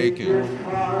immediately taken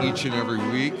each and every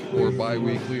week or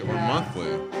bi-weekly or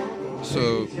monthly.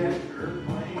 So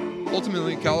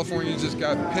ultimately, California just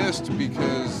got pissed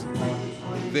because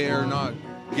they are not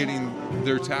getting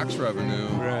their tax revenue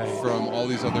from all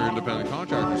these other independent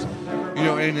contractors.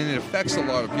 And it affects a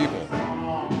lot of people.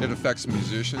 It affects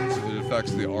musicians. It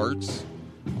affects the arts.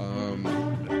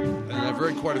 And I've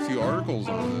read quite a few articles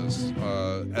on this.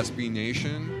 SB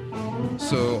Nation.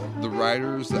 So the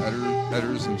writers, the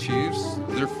editors-in-chiefs,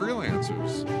 they're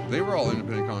freelancers. They were all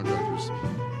independent contractors.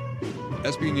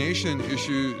 SB Nation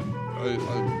issued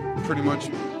pretty much,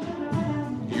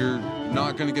 you're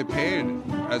not going to get paid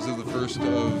as of the 1st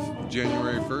of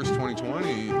January 1st,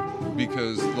 2020,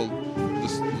 because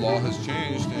this law has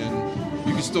changed, and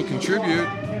you can still contribute,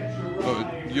 but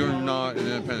you're not an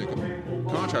independent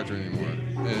contractor anymore.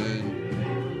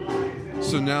 And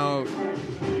so now,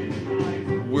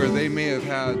 where they may have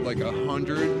had like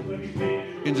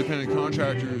 100 independent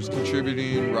contractors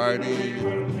contributing,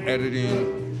 writing,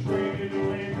 editing,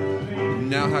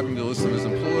 now having to list them as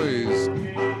employees,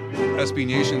 SB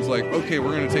Nation's like, okay,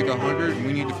 we're going to take 100, and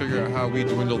we need to figure out how we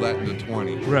dwindle that into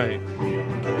 20. Right.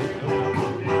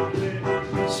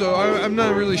 So I'm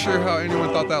not really sure how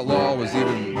anyone thought that law was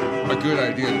even a good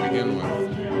idea to begin with.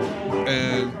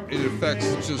 And it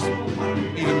affects just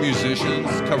even musicians,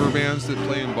 cover bands that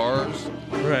play in bars.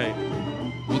 Right.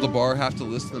 Will the bar have to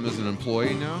list them as an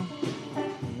employee now?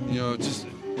 You know,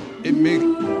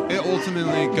 it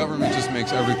ultimately, government just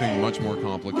makes everything much more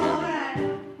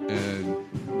complicated. And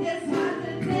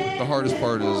the hardest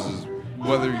part is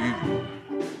whether you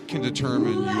can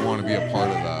determine you want to be a part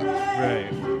of that.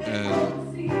 Right. And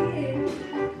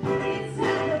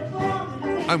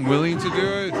I'm willing to do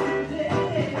it.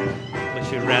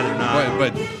 But you'd rather not.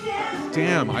 But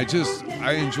damn, I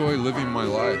enjoy living my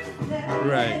life.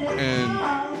 Right. And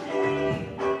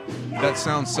that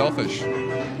sounds selfish.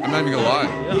 I'm not even gonna lie.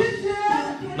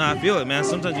 Yeah. No, I feel it, man.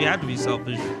 Sometimes you have to be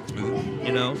selfish.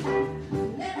 You know?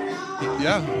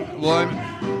 Yeah. Well,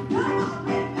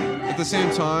 at the same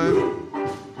time,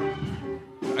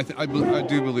 I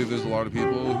do believe there's a lot of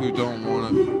people who don't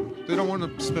want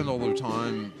to spend all their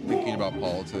time thinking about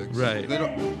politics. Right. They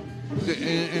don't.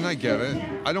 And I get it.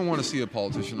 I don't want to see a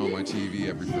politician on my TV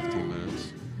every 15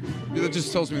 minutes. That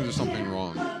just tells me there's something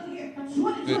wrong.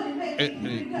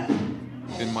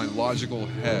 In my logical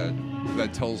head,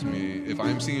 that tells me if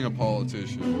I'm seeing a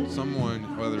politician,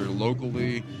 someone, whether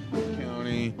locally,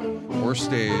 county, or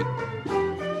state,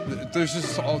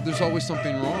 there's always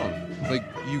something wrong. Like,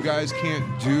 you guys can't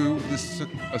do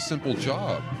a simple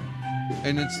job,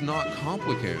 and it's not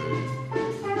complicated.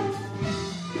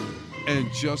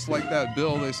 And just like that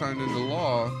bill they signed into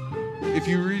law, if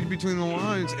you read between the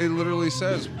lines, it literally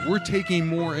says, we're taking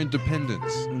more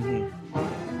independence. Mm-hmm.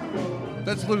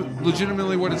 That's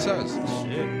legitimately what it says.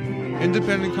 Shit.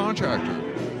 Independent contractor.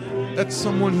 That's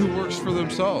someone who works for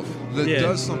themselves, that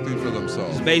does something for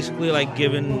themselves. It's basically like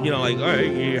giving, you know, like, all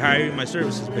right, you're hiring my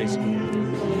services, basically.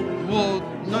 Well,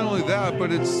 not only that,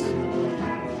 but it's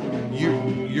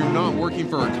you're not working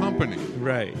for a company.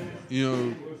 Right.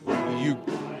 You know, you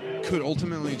could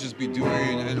ultimately just be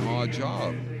doing an odd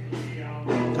job.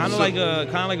 Kind of like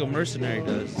a mercenary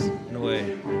does, in a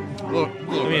way. Look,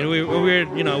 I mean, weird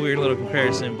little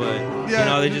comparison, but you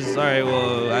know, they just, all right,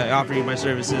 well, I offer you my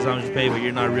services, I'm just pay, but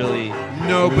you're not really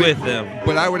with them.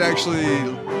 But I would actually,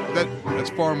 that's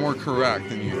far more correct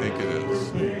than you think it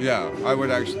is. Yeah,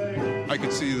 I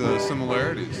could see the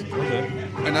similarities. Okay.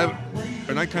 And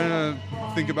I kind of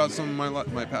think about some of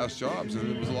my past jobs, and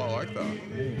it was a lot like that.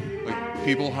 Like,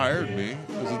 people hired me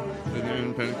as an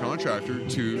independent contractor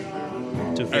to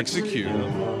execute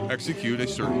a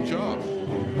certain job.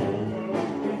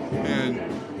 And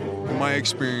my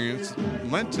experience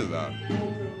led to that.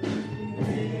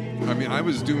 I mean, I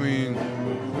used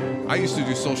to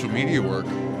do social media work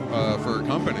for a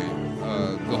company,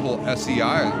 the whole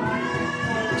SEI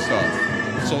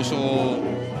stuff, social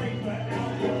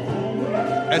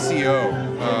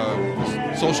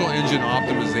SEO, social engine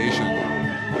optimization.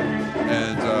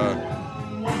 And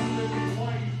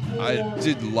I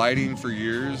did lighting for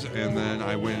years, and then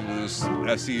I went into this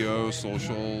SEO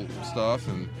social stuff,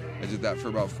 and I did that for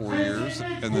about 4 years.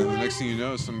 And then the next thing you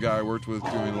know, some guy I worked with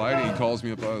doing lighting, he calls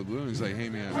me up out of the blue, and he's like, hey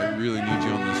man, I really need you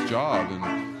on this job. And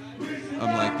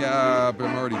I'm like, yeah, but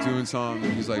I'm already doing something.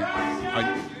 And he's like,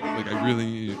 I really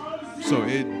need you. So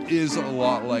it is a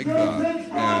lot like that.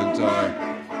 And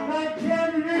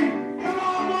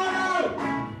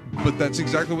but that's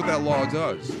exactly what that law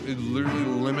does. It literally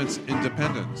limits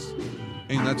independence.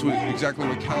 And that's exactly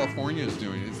what California is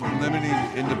doing. It's limiting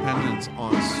independence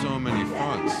on so many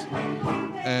fronts.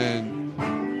 And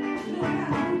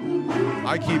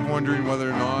I keep wondering whether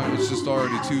or not it's just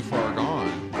already too far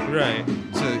gone. Right.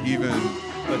 To even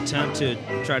attempt to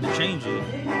try to change it.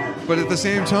 But at the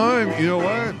same time, you know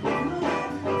what?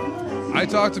 I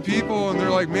talk to people and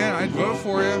they're like, man, I'd vote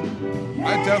for you.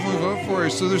 I'd definitely vote for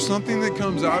you. So there's something that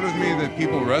comes out of me that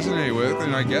people resonate with,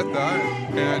 and I get that.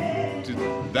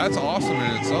 And that's awesome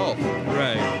in itself.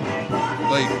 Right.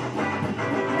 Like,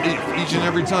 each and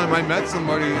every time I met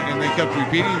somebody and they kept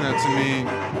repeating that to me,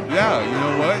 yeah, you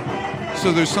know what?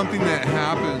 So there's something that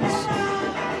happens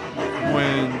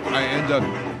when I end up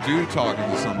talking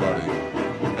to somebody.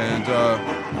 And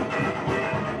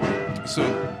so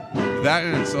that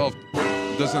in itself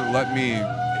doesn't let me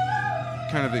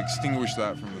kind of extinguish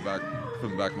that from the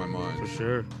back of my mind. For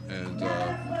sure. And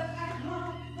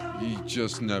you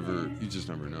just never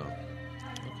know.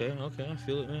 Okay, I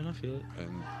feel it, man. I feel it.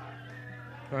 And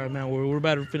all right, man. We're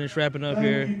about to finish wrapping up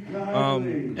here.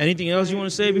 Anything else you want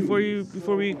to say before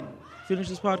we finish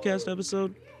this podcast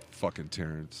episode? Fucking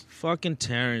Terrence. Fucking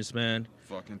Terrence, man.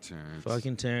 Fucking Terrence.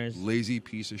 Fucking Terrence. Lazy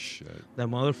piece of shit. That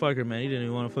motherfucker, man. He didn't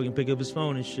even want to fucking pick up his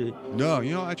phone and shit. No,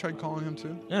 you know, I tried calling him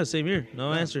too. Yeah, same here.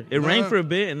 No answer. It No. rang for a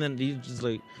bit, and then he just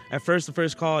like, at first, the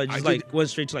first call, it just like went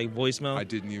straight to like voicemail. I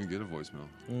didn't even get a voicemail.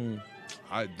 Mm.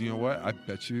 You know what? I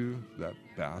bet you that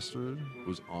bastard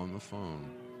was on the phone.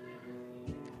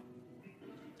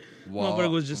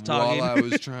 Motherfucker was just talking. While I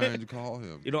was trying to call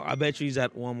him. You know, I bet you he's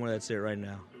at Walmart. That's it right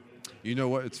now. You know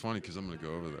what? It's funny because I'm going to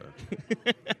go over there.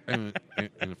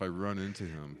 and if I run into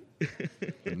him,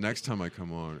 the next time I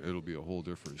come on, it'll be a whole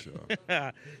different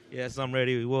show. Yes, I'm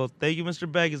ready. Well, thank you, Mr.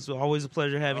 Beck. It's always a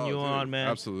pleasure having you dude, on, man.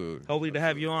 Absolutely. Hopefully to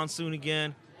have you on soon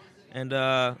again. And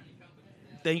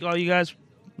thank all you guys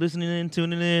listening in,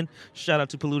 tuning in. Shout out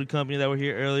to Polluted Company that were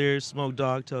here earlier. Smoke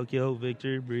Dog, Tokyo,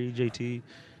 Victor, Bree, JT.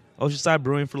 Oceanside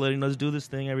Brewing for letting us do this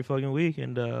thing every fucking week.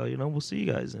 And, we'll see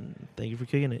you guys. And thank you for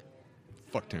kicking it.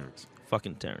 Fuck Terrence.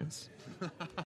 Fucking Terrence.